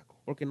tabernacle.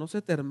 Porque no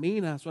se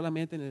termina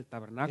solamente en el In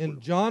tabernáculo.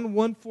 John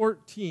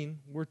 1:14,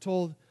 we're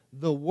told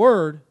the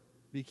Word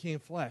became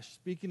flesh.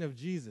 Speaking of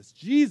Jesus,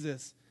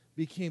 Jesus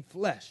became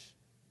flesh.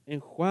 En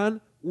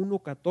Juan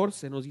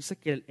 1:14 nos dice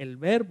que el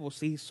verbo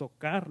se hizo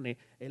carne,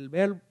 el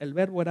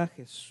verbo era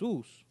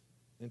Jesús.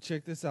 And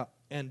check this out,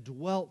 and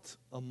dwelt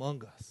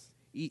among us.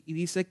 Y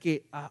dice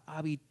que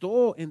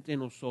habitó entre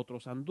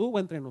nosotros, anduvo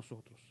entre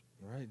nosotros.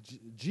 All right?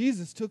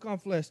 Jesus took on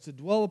flesh to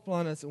dwell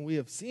upon us, and we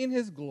have seen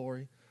his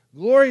glory,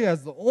 glory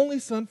as the only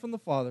Son from the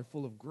Father,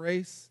 full of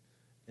grace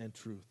and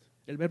truth.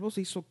 El verbo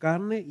se hizo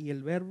carne y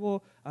el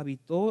verbo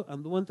habitó,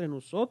 anduvo entre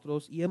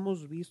nosotros y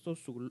hemos visto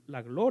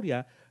la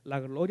gloria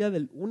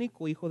del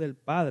único Hijo del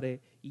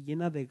Padre y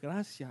llena de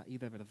gracia y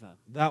de verdad.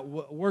 That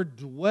word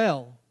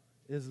dwell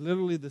is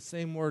literally the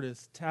same word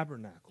as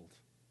tabernacled.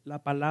 La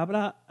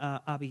palabra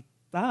habitar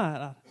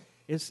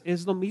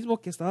es lo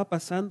mismo que estaba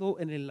pasando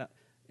en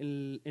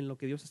lo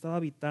que Dios estaba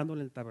habitando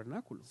en el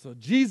tabernáculo. So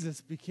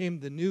Jesus became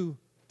the new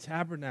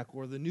tabernacle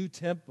or the new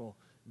temple.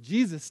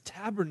 Jesus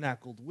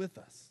tabernacled with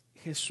us.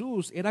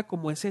 Jesús era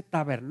como ese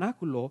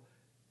tabernáculo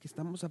que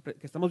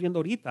estamos viendo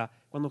ahorita.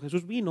 Cuando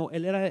Jesús vino,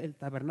 Él era el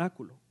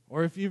tabernáculo.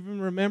 Or if you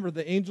even remember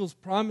the angel's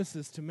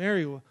promises to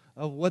Mary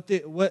of what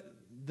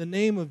the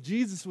name of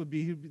Jesus would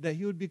be, that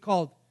he would be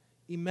called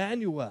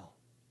Emmanuel,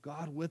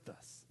 God with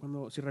us.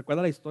 Si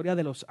recuerda la historia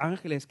de los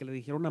ángeles que le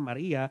dijeron a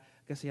María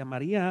que se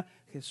llamaría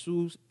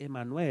Jesús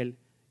Emanuel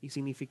y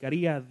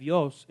significaría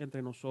Dios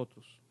entre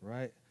nosotros.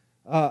 Right.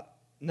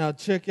 Now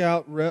check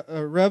out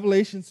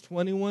Revelations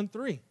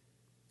 21:3.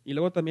 Y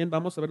luego también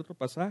vamos a ver otro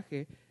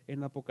pasaje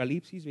en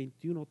Apocalipsis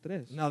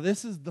 21:3. Now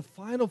this is the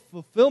final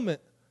fulfillment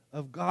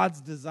of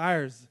God's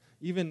desires.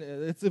 Even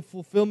it's a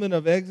fulfillment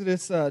of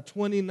Exodus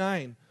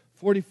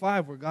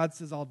 29:45, where God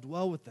says, "I'll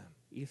dwell with them."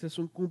 Y ese es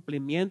un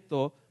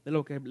cumplimiento de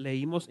lo que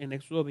leímos en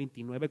Éxodo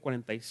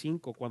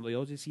 29:45, cuando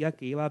Dios decía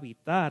que iba a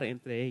habitar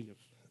entre ellos.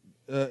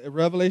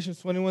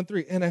 Revelations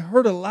 21:3, and I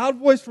heard a loud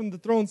voice from the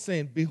throne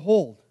saying,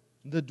 "Behold,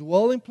 the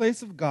dwelling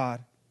place of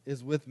God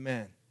is with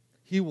man.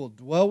 He will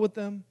dwell with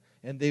them,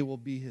 and they will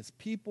be his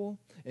people,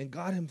 and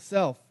God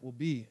himself will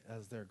be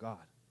as their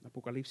God.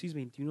 Apocalipsis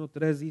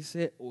 21:3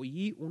 dice,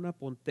 oí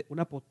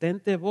una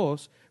potente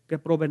voz que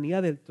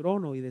provenía del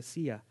trono y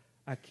decía,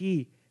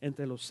 aquí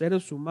entre los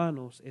seres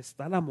humanos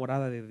está la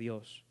morada de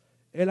Dios.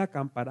 Él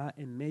acampará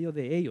en medio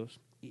de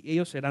ellos y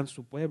ellos serán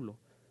su pueblo.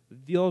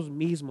 Dios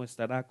mismo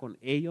estará con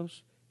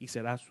ellos y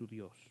será su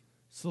Dios.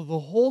 So the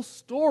whole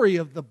story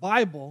of the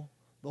Bible,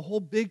 the whole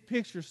big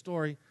picture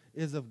story,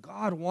 is of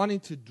God wanting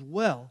to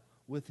dwell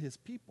with his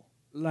people.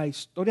 La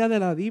historia de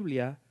la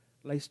Biblia,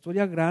 la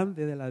historia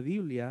grande de la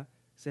Biblia,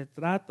 se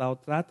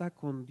trata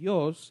con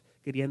Dios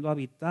queriendo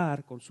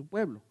habitar con su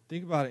pueblo.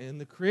 Think about it. In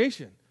the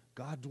creation,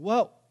 God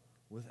dwelt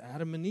with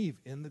Adam and Eve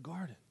in the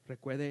garden.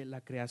 Recuerde, la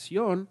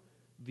creación,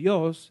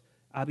 Dios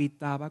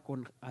habitaba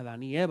con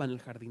Adán y Eva en el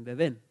jardín de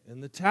Edén.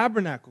 In the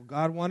tabernacle,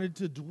 God wanted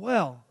to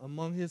dwell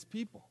among his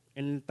people.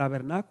 En el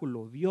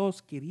tabernáculo,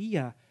 Dios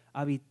quería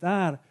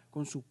habitar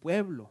con su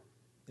pueblo.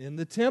 In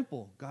the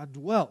temple, God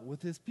dwelt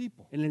with his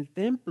people. En el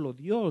templo,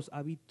 Dios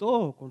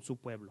habitó con su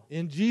pueblo.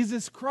 In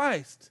Jesus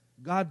Christ,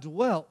 God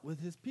dwelt with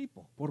his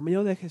people. Por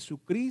medio de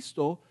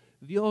Jesucristo,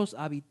 Dios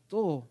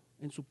habitó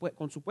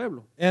con su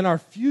pueblo. And our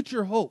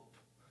future hope,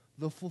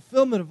 the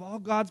fulfillment of all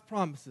God's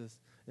promises,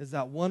 is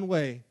that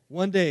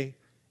one day,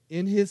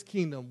 in his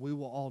kingdom, we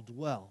will all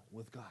dwell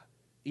with God.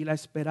 Y la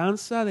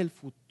esperanza del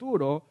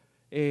futuro,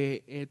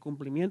 el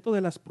cumplimiento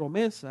de las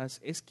promesas,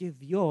 es que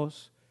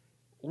Dios,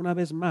 una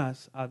vez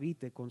más,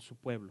 habite con su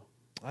pueblo.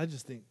 I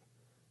just think,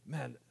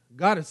 man,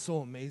 God is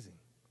so amazing,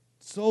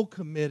 so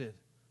committed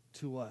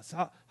to us.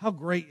 How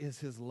great is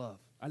his love?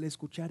 Al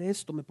escuchar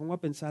esto me pongo a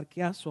pensar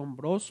qué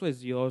asombroso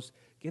es Dios,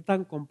 qué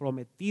tan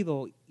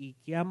comprometido y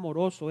qué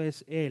amoroso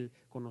es Él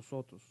con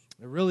nosotros.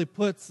 It really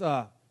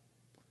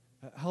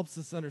helps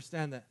us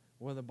understand that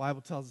when the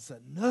Bible tells us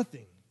that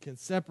nothing can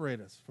separate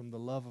us from the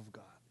love of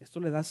God. Esto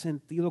le da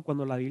sentido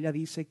cuando la Biblia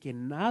dice que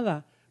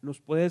nada nos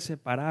puede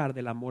separar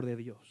del amor de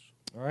Dios.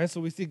 All right,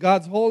 so we see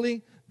God's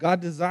holy,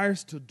 God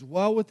desires to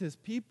dwell with his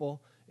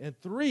people, and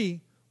 3,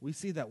 we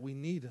see that we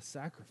need a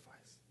sacrifice.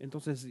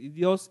 Entonces,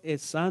 Dios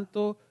es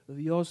santo,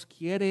 Dios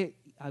quiere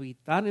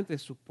habitar entre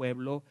su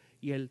pueblo,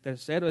 y el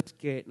tercero es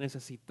que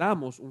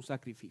necesitamos un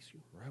sacrificio.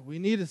 Right, we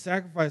need a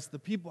sacrifice. The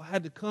people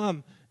had to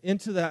come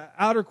into the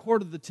outer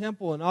court of the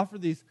temple and offer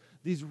these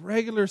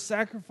regular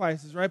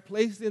sacrifices, right,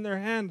 placed in their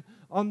hand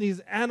on these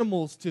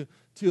animals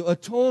to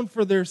atone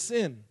for their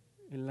sin.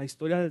 En la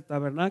historia del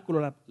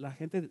tabernáculo, la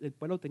gente del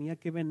pueblo tenía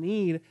que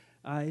venir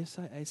a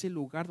ese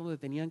lugar donde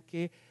tenían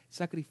que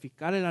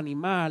sacrificar el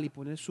animal y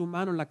poner su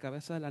mano en la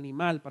cabeza del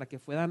animal para que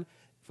fueran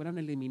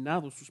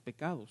eliminados sus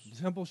pecados.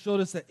 The temple showed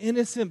us that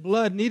innocent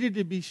blood needed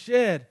to be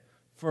shed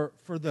for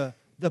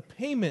the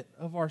payment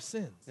of our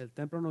sins. El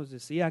templo nos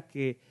decía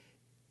que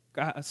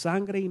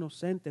sangre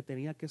inocente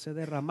tenía que ser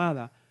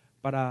derramada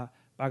para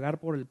pagar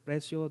por el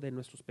precio de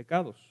nuestros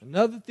pecados.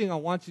 Another thing I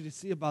want you to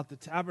see about the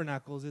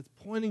tabernacle is it's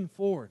pointing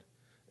forward.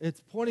 It's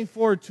pointing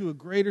forward to a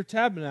greater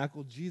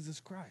tabernacle,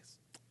 Jesus Christ.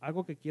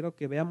 Algo que quiero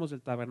que veamos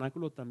del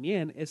tabernáculo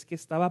también es que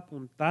estaba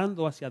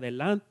apuntando hacia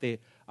adelante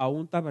a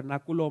un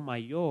tabernáculo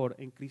mayor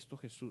en Cristo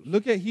Jesús.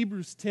 Look at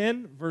Hebrews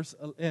 10, verse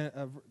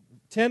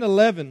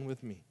 10:11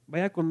 with me.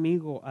 Vaya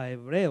conmigo a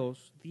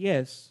Hebreos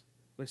 10,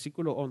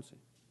 versículo 11.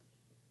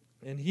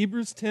 In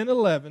Hebrews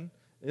 10:11,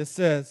 it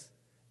says,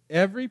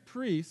 every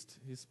priest,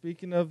 he's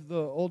speaking of the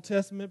Old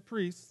Testament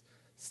priests,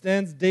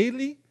 stands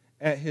daily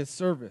at his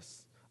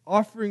service,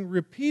 offering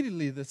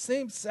repeatedly the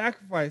same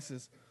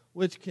sacrifices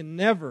which can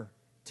never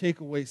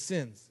take away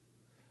sins.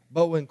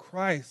 But when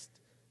Christ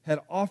had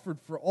offered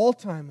for all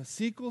time a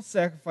single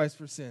sacrifice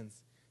for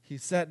sins, he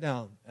sat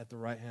down at the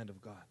right hand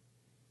of God.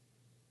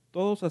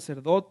 Todo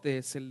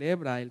sacerdote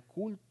celebra el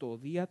culto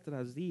día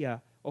tras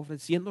día,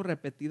 ofreciendo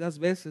repetidas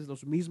veces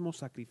los mismos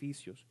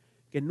sacrificios,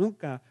 que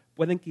nunca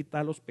pueden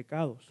quitar los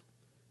pecados.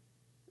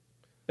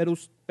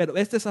 Pero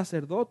este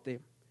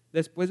sacerdote,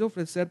 después de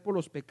ofrecer por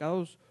los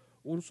pecados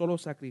un solo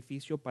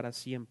sacrificio para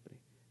siempre,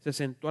 se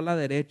sentó a la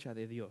derecha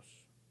de Dios.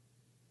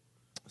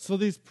 So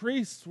these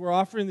priests were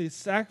offering these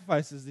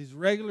sacrifices, these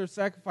regular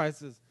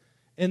sacrifices,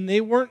 and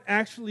they weren't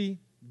actually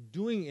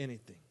doing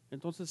anything.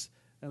 Entonces,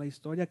 en la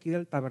historia aquí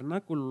del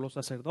tabernáculo, los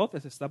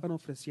sacerdotes estaban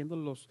ofreciendo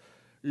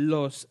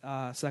los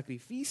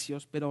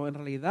sacrificios, pero en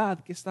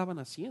realidad, ¿qué estaban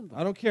haciendo?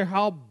 I don't care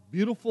how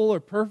beautiful or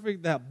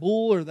perfect that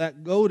bull or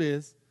that goat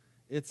is,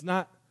 it's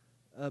not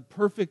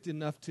perfect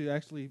enough to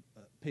actually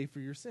pay for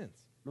your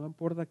sins. No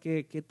importa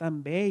qué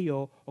tan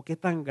bello o qué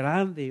tan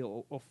grande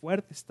o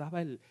fuerte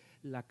estaba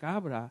la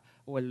cabra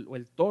o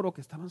el toro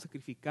que estaban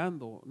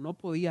sacrificando, no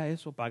podía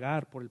eso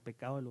pagar por el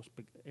pecado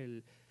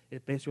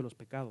el precio de los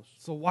pecados.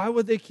 So why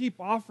would they keep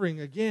offering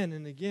again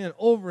and again,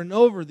 over and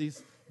over,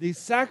 these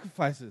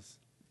sacrifices?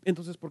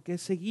 Entonces, ¿por qué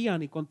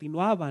seguían y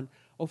continuaban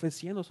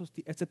ofreciendo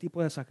este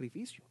tipo de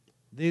sacrificio?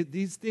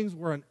 These things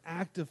were an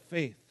act of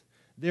faith.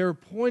 They were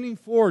pointing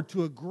forward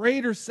to a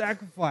greater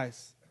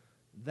sacrifice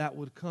that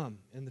would come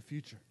in the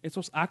future.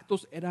 Esos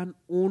actos eran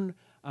un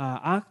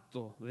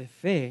acto de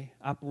fe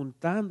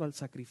apuntando al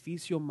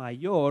sacrificio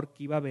mayor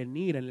que iba a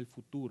venir en el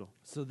futuro.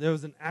 So there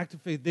was an act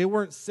of faith. They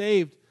weren't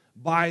saved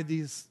by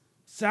these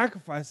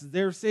sacrifices.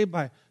 They were saved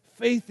by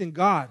faith in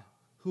God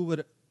who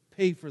would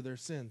pay for their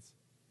sins.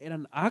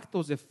 Eran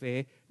actos de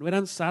fe, no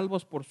eran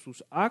salvos por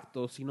sus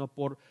actos, sino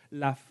por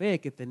la fe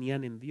que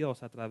tenían en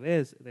Dios a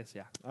través de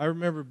ese acto. I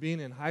remember being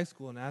in high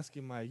school and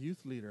asking my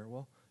youth leader,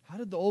 well, how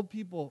did the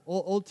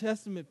Old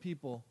Testament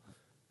people,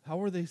 how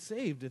were they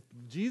saved if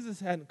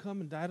Jesus hadn't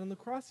come and died on the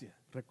cross yet?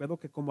 Recuerdo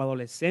que como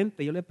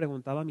adolescente yo le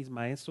preguntaba a mis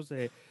maestros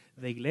de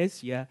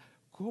iglesia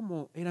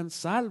cómo eran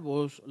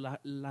salvos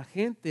la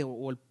gente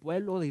o el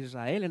pueblo de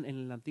Israel en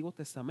el Antiguo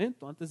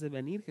Testamento antes de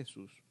venir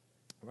Jesús.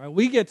 Right?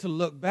 We get to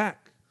look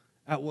back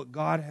at what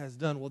God has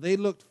done. Well, they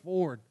looked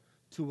forward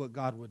to what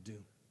God would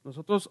do.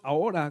 Nosotros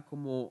ahora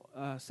como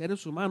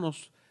seres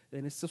humanos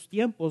en estos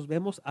tiempos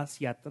vemos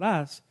hacia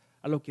atrás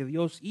a lo que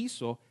Dios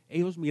hizo.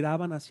 Ellos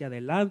miraban hacia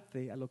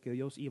adelante a lo que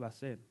Dios iba a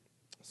hacer.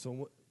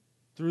 So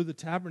through the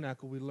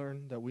tabernacle, we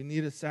learn that we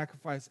need a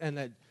sacrifice and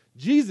that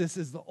Jesus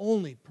is the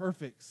only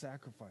perfect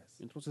sacrifice.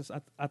 Entonces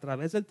a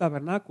través del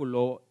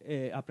tabernáculo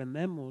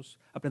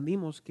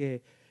aprendimos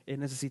que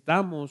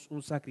necesitamos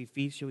un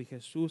sacrificio y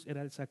Jesús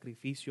era el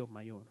sacrificio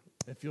mayor.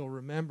 If you'll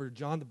remember,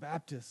 John the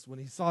Baptist, when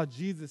he saw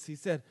Jesus, he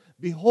said,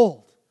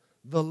 "Behold,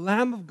 the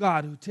Lamb of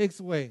God who takes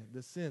away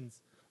the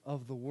sins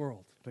of the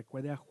world."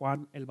 Recuerde a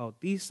Juan el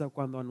Bautista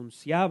cuando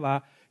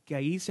anunciaba que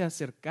ahí se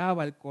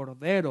acercaba el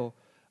Cordero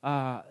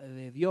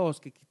de Dios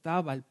que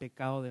quitaba el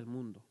pecado del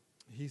mundo.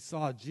 He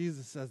saw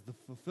Jesus as the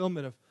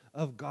fulfillment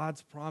of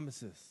God's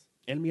promises.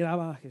 Él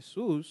miraba a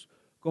Jesús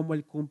como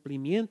el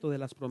cumplimiento de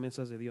las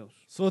promesas de Dios.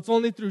 So it's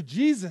only through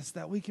Jesus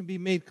that we can be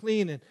made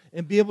clean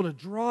and be able to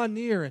draw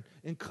near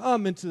and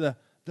come into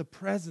the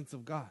presence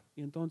of God.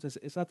 Y entonces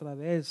es a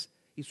través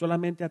y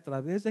solamente a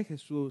través de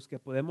Jesús que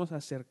podemos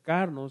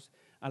acercarnos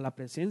a la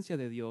presencia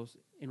de Dios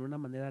en una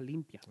manera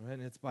limpia. Right?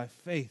 And it's by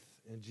faith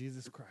in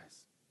Jesus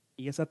Christ.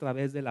 Y es a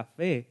través de la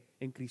fe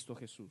en Cristo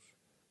Jesús.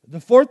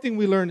 The fourth thing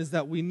we learn is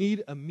that we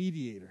need a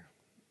mediator.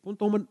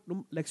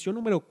 Lección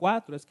número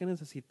 4 es que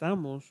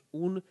necesitamos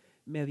un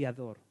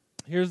mediador.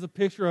 Here's the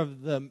picture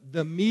of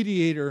the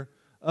mediator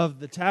of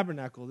the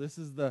tabernacle. This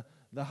is the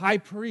high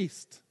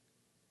priest.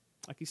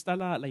 Aquí está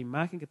la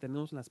imagen que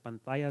tenemos en las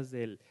pantallas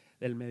del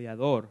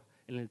mediador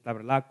en el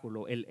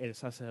tabernáculo, el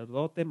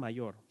sacerdote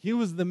mayor. He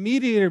was the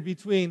mediator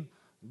between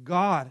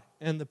God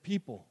and the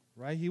people,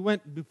 right? He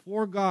went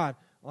before God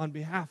on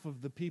behalf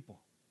of the people.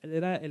 Él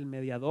era el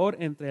mediador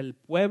entre el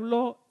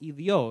pueblo y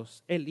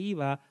Dios. Él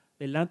iba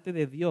delante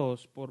de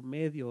Dios por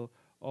medio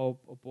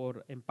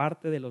en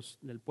parte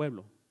del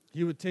pueblo.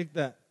 He would take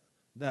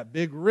that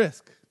big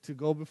risk to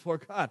go before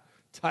God,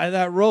 tie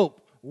that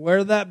rope,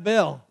 wear that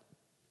bell.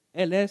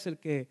 Él es el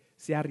que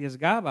se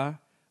arriesgaba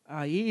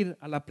a ir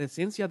a la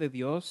presencia de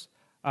Dios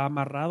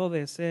amarrado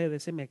de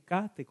ese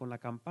mecate con la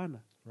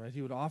campana. Right?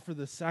 He would offer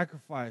the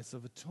sacrifice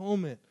of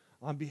atonement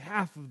on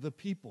behalf of the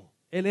people.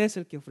 Él es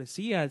el que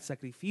ofrecía el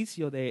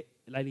sacrificio de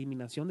la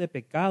eliminación de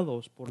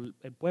pecados por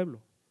el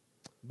pueblo.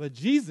 But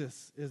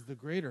Jesus is the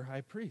greater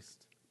high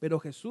priest. Pero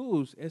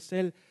Jesús es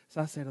el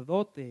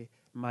sacerdote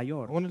I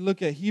mayor. want to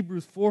look at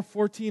Hebrews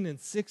 4:14 and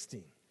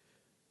 16.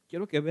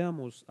 Quiero que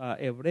veamos a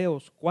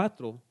Hebreos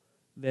 4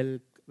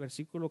 del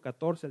versículo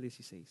 14 al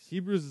 16.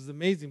 Hebrews is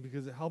amazing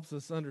because it helps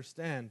us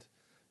understand,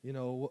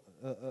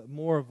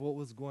 more of what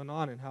was going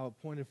on and how it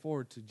pointed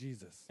forward to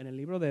Jesus. En el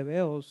libro de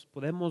Hebreos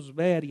podemos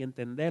ver y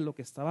entender lo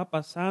que estaba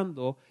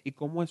pasando y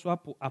cómo eso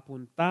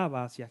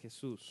apuntaba hacia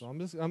Jesús. So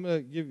I'm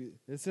going to give you,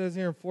 it says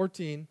here in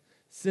 14,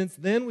 since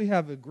then we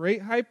have a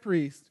great high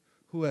priest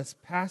who has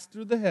passed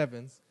through the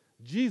heavens,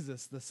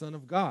 Jesus, the Son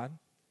of God.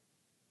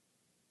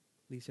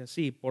 Dice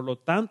así, por lo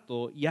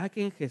tanto, ya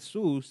que en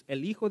Jesús,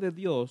 el Hijo de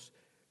Dios,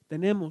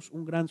 tenemos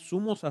un gran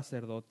sumo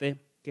sacerdote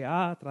que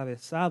ha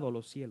atravesado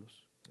los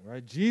cielos. All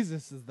right,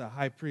 Jesus is the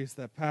high priest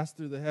that passed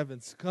through the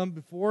heavens to come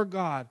before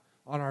God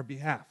on our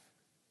behalf.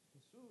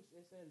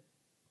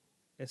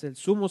 Es el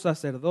sumo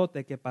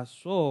sacerdote que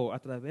pasó a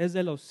través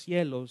de los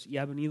cielos y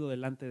ha venido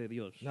delante de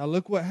Dios. Now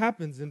look what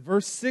happens. In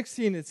verse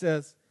 16 it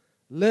says,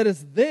 let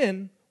us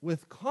then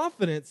with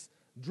confidence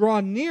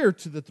draw near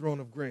to the throne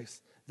of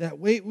grace, that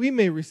we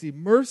may receive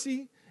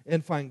mercy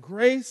and find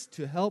grace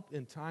to help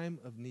in time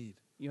of need.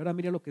 Y ahora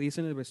mira lo que dice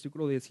en el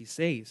versículo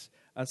 16.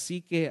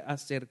 Así que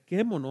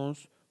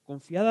acerquémonos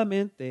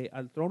confiadamente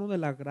al trono de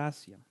la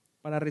gracia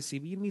para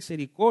recibir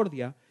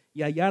misericordia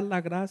y hallar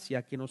la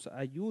gracia que nos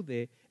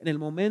ayude en el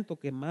momento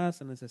que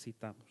más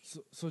necesitamos.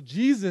 So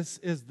Jesus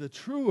is the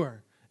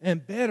truer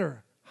and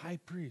better high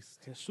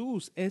priest.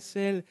 Jesús es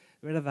el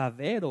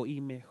verdadero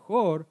y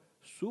mejor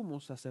sumo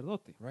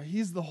sacerdote. Right?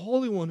 He's the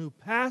holy one who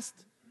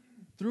passed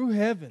through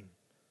heaven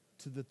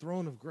to the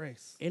throne of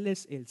grace. Él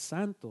es el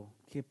santo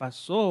que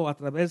pasó a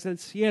través del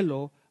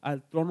cielo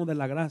al trono de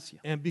la gracia.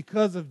 And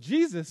because of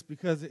Jesus,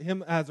 because of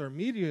him as our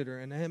mediator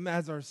and him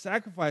as our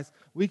sacrifice,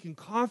 we can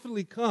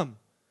confidently come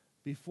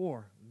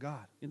before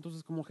God.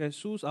 Entonces, como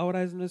Jesús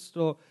ahora es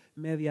nuestro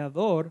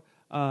mediador,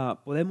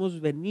 podemos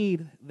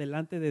venir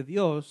delante de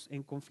Dios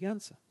en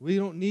confianza. We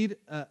don't need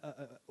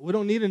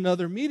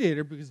another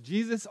mediator because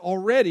Jesus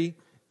already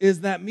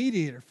is that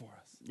mediator for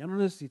us. Ya no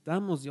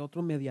necesitamos de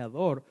otro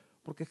mediador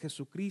porque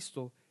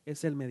Jesucristo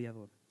es el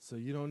mediador. So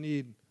you don't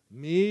need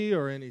me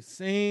or any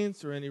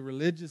saints or any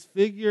religious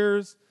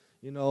figures.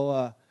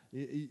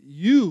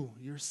 You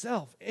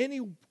yourself,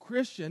 any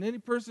Christian, any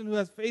person who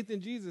has faith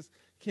in Jesus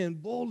can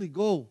boldly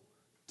go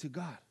to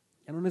God.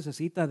 Ya no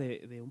necesita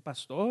de un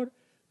pastor,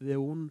 de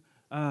un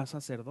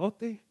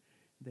sacerdote,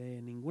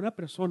 de ninguna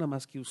persona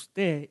más que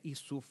usted y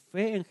su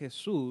fe en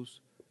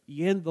Jesús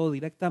yendo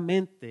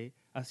directamente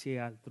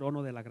hacia el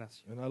trono de la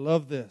gracia. And I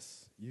love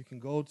this. You can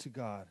go to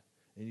God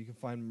and you can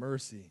find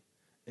mercy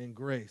and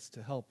grace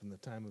to help in the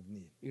time of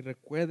need. Y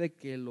recuerde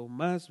que lo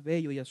más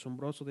bello y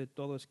asombroso de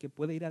todo es que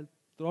puede ir al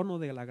trono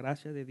de la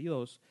gracia de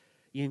Dios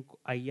y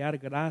hallar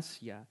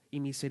gracia y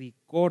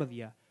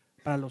misericordia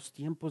para los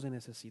tiempos de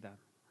necesidad.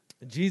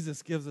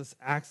 Jesus gives us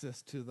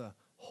access to the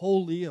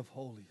Holy of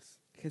Holies.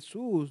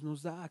 Jesús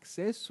nos da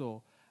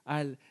acceso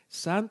al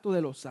Santo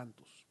de los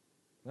Santos.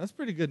 That's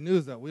pretty good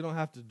news that we don't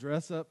have to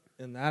dress up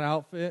in that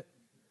outfit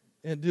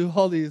and do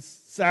all these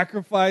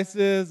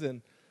sacrifices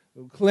and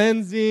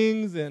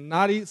cleansings and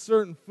not eat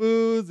certain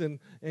foods and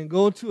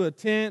go to a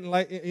tent.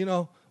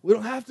 And we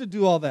don't have to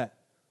do all that.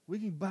 We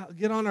can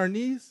get on our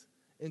knees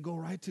and go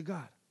right to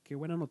God. Qué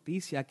buena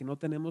noticia que no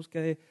tenemos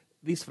que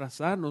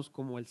disfrazarnos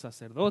como el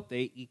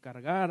sacerdote y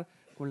cargar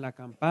con la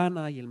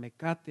campana y el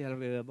mecate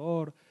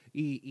alrededor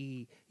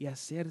y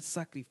hacer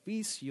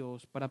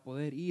sacrificios para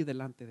poder ir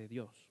delante de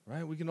Dios.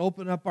 Right? We can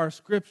open up our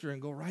scripture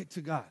and go right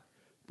to God.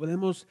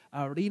 Podemos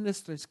abrir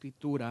nuestra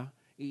escritura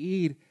y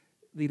ir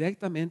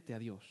directamente a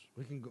Dios.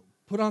 We can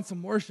put on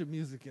some worship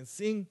music and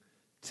sing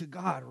to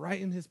God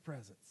right in His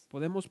presence.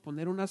 Podemos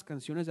poner unas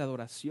canciones de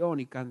adoración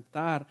y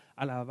cantar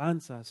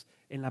alabanzas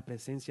en la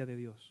presencia de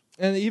Dios.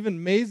 And the even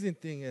amazing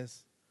thing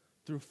is,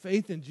 through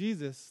faith in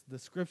Jesus, the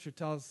scripture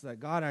tells us that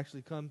God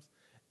actually comes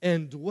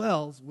and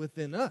dwells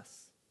within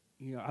us.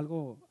 Y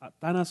algo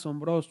tan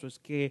asombroso es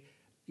que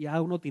ya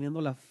uno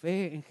teniendo la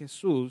fe en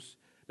Jesús,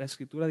 la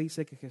escritura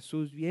dice que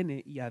Jesús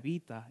viene y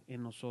habita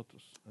en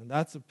nosotros. And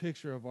that's a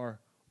picture of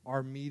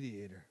our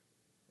mediator,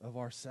 of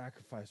our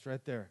sacrifice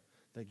right there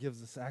that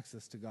gives us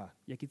access to God.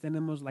 Y aquí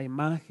tenemos la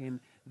imagen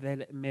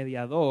del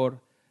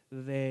mediador,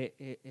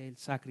 del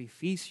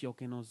sacrificio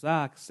que nos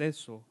da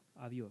acceso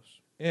a Dios.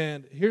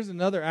 And here's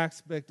another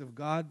aspect of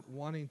God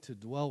wanting to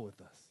dwell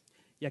with us.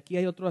 Y aquí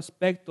hay otro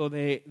aspecto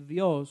de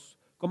Dios,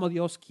 cómo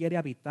Dios quiere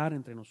habitar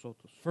entre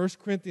nosotros. 1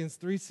 Corinthians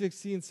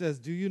 3:16 says,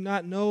 "Do you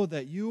not know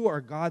that you are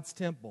God's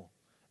temple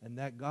and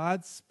that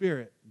God's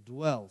Spirit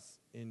dwells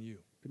in you?"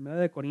 1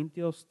 de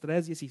Corintios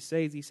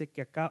 3:16 dice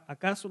que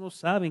acaso no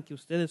saben que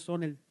ustedes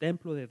son el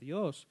templo de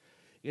Dios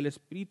y el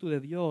Espíritu de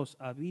Dios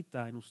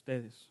habita en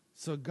ustedes.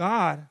 So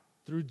God,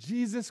 through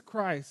Jesus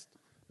Christ,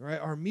 right,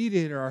 our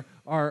mediator,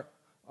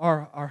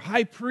 our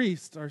high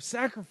priest, our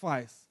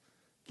sacrifice,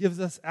 gives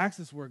us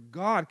access where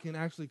God can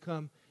actually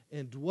come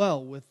and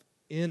dwell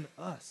within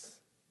us.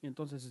 Y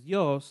entonces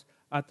Dios,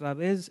 a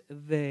través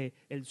de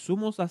el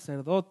sumo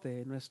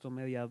sacerdote, nuestro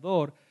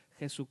mediador,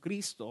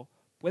 Jesucristo,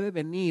 puede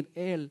venir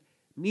Él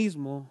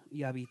mismo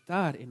y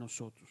habitar en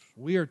nosotros.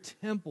 We are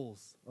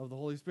temples of the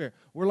Holy Spirit.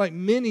 We're like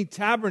many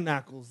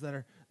tabernacles that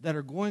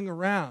are going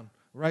around,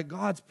 right?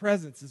 God's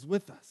presence is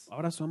with us.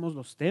 Ahora somos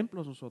los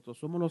templos nosotros,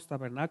 somos los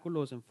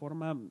tabernáculos en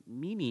forma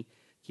mini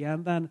que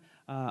andan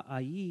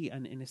ahí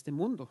en este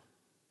mundo.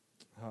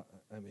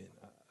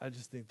 I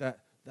just think that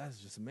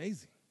is just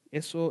amazing.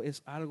 Eso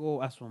es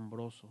algo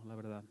asombroso, la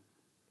verdad.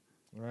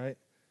 All right?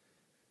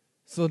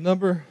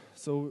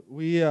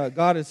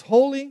 God is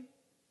holy.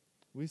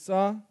 We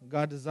saw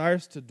God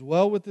desires to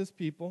dwell with His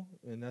people,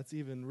 and that's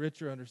even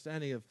richer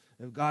understanding of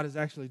if God is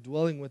actually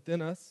dwelling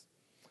within us.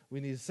 We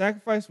need a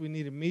sacrifice, we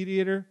need a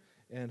mediator,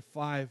 and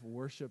 5,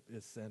 worship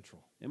is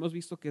central. Hemos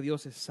visto que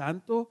Dios es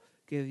santo,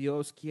 que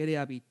Dios quiere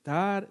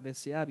habitar,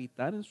 desea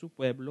habitar en su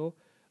pueblo,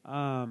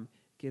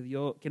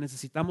 que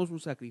necesitamos un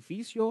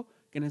sacrificio,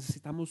 que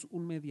necesitamos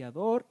un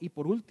mediador, y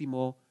por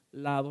último,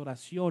 la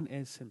adoración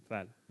es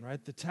central.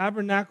 Right? The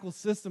tabernacle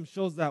system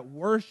shows that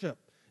worship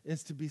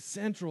is to be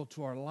central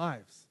to our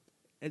lives.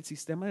 El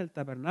sistema del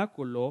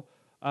tabernáculo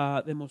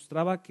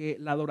demostraba que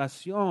la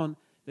adoración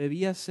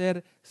debía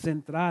ser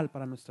central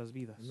para nuestras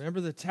vidas.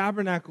 Remember, the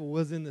tabernacle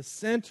was in the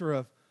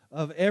center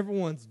of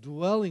everyone's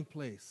dwelling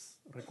place.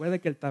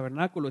 Recuerde que el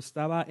tabernáculo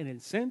estaba en el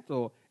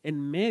centro, en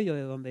medio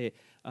de donde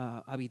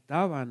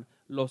habitaban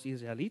los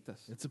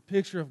israelitas. It's a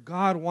picture of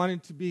God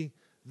wanting to be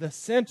the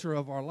center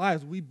of our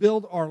lives. We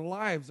build our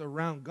lives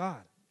around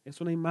God. Es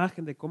una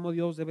imagen de cómo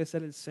Dios debe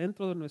ser el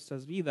centro de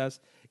nuestras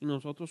vidas y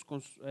nosotros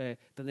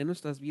tener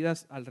nuestras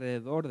vidas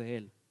alrededor de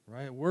Él.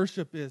 Right?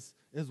 Worship is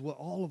what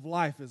all of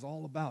life is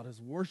all about, is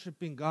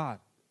worshiping God.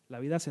 La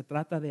vida se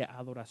trata de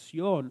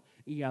adoración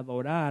y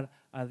adorar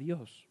a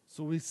Dios.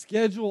 So we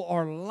schedule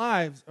our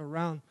lives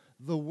around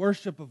the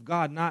worship of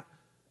God, not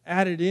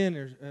add it in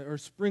or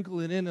sprinkle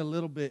it in a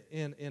little bit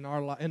in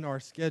our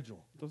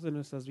schedule. Entonces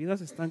nuestras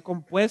vidas están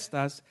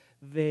compuestas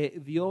de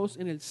Dios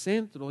en el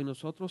centro y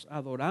nosotros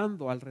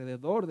adorando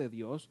alrededor de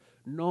Dios,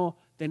 no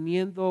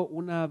teniendo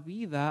una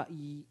vida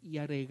y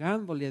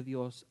agregándole a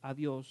Dios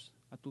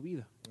a tu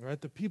vida. Right?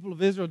 The people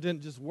of Israel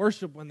didn't just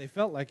worship when they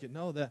felt like it.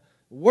 No, that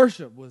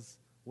worship was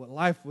what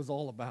life was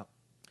all about.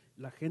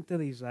 La gente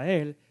de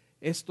Israel,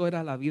 esto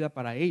era la vida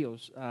para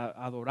ellos,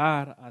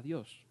 adorar a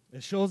Dios.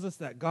 It shows us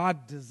that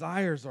God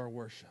desires our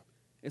worship.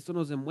 Esto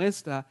nos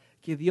demuestra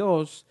que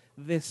Dios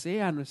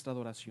desea nuestra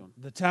adoración.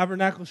 The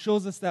tabernacle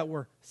shows us that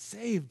we're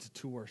saved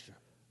to worship.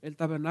 El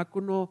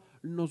tabernáculo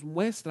nos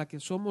muestra que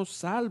somos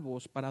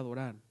salvos para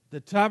adorar. The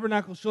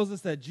tabernacle shows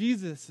us that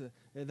Jesus,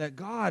 that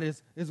God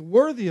is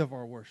worthy of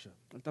our worship.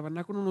 El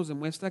tabernáculo nos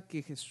demuestra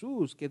que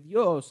Jesús, que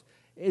Dios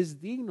es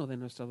digno de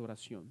nuestra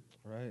adoración.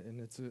 Right? And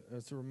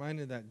it's a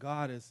reminder that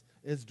God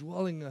is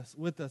dwelling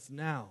with us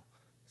now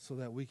so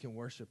that we can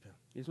worship Him.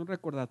 Es un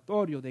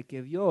recordatorio de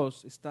que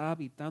Dios está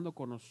habitando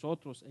con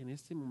nosotros en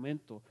este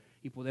momento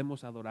y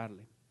podemos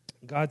adorarle.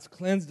 God's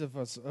cleansed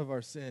us of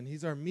our sin.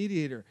 He's our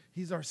mediator.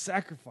 He's our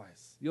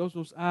sacrifice. Dios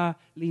nos ha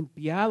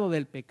limpiado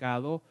del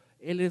pecado.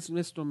 Él es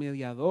nuestro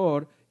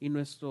mediador y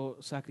nuestro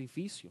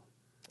sacrificio.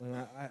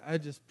 And I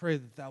just pray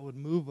that would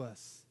move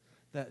us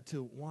that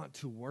to want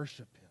to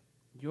worship Him.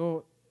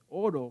 Yo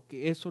oro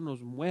que eso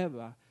nos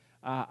mueva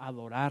a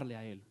adorarle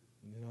a Él.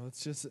 You know,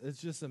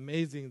 it's just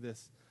amazing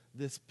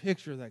this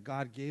picture that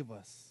God gave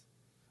us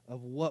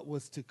of what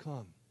was to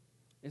come.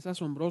 Es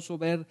asombroso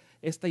ver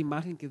esta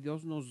imagen que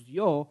Dios nos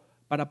dio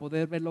para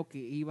poder ver lo que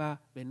iba a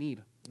venir.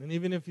 And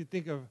even if you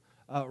think of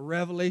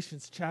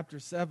Revelations chapter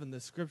 7,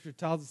 the scripture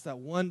tells us that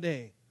one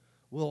day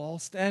we'll all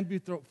stand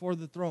before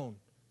the throne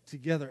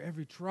together,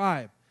 every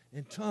tribe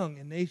and tongue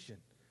and nation,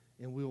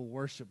 and we will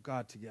worship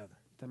God together.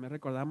 También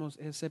recordamos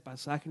ese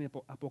pasaje en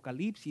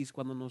Apocalipsis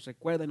cuando nos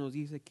recuerda y nos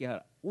dice que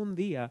un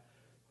día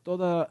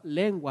toda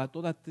lengua,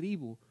 toda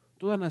tribu,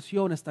 toda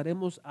nación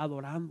estaremos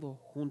adorando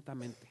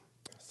juntamente.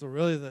 So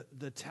really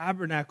the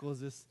tabernacle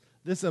is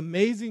this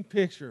amazing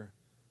picture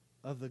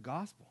of the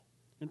gospel.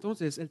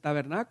 Entonces el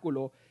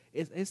tabernáculo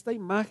es esta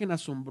imagen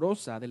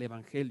asombrosa del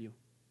evangelio.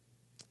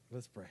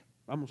 Let's pray.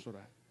 Vamos a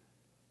orar.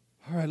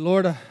 All right,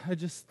 Lord, I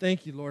just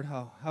thank you, Lord,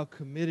 how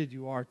committed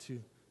you are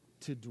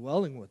to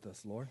dwelling with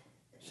us, Lord.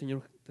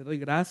 Señor, te doy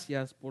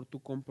gracias por tu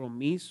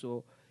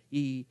compromiso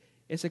y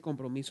ese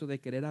compromiso de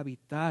querer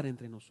habitar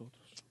entre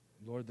nosotros.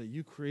 Lord, that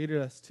you created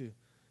us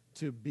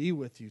to be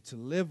with you, to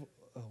live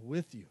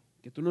with you.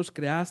 Que tú nos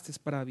creaste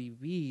para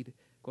vivir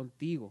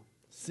contigo.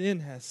 Sin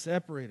has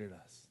separated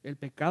us. El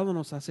pecado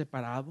nos ha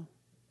separado,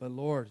 But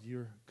Lord,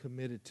 you're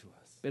committed to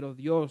us. pero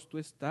Dios, tú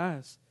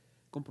estás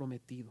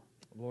comprometido.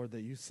 Lord,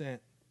 that you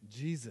sent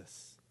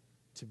Jesus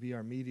to be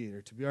our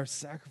mediator, to be our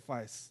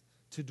sacrifice,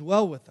 to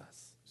dwell with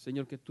us.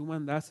 Señor, que tú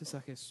mandaste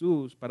a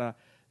Jesús para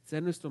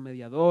ser nuestro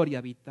mediador y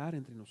habitar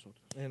entre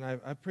nosotros. And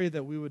I pray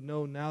that we would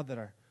know now that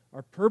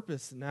our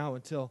purpose now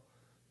until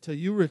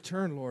you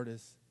return, Lord,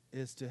 is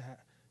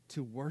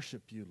to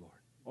worship you, Lord.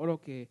 Oro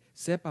que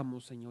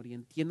sepamos, Señor, y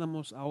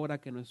entiendamos ahora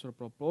que nuestro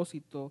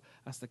propósito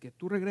hasta que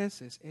tú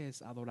regreses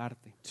es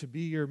adorarte. To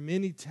be your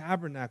many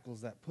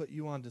tabernacles that put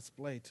you on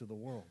display to the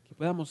world. Que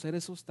podamos ser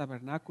esos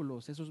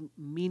tabernáculos, esos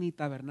mini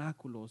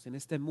tabernáculos en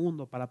este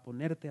mundo para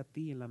ponerte a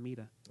ti en la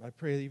mira. I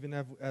pray even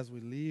as we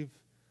leave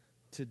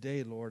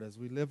today, Lord, as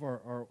we live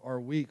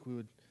our week, we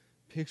would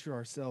picture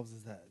ourselves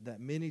as that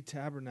mini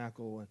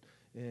tabernacle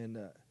and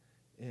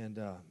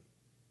that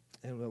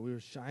we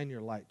would shine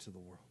your light to the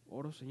world.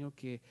 Oro, Señor,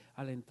 que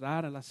al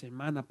entrar a la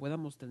semana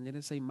podamos tener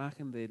esa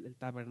imagen del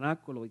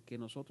tabernáculo y que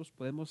nosotros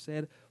podemos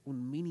ser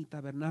un mini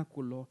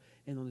tabernáculo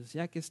en donde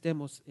sea que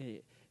estemos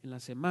en la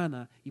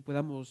semana y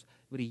podamos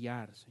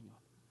brillar, Señor.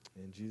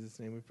 In Jesus'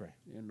 name we pray.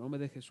 En el nombre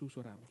de Jesús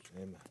oramos.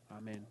 Amen.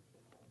 Amén.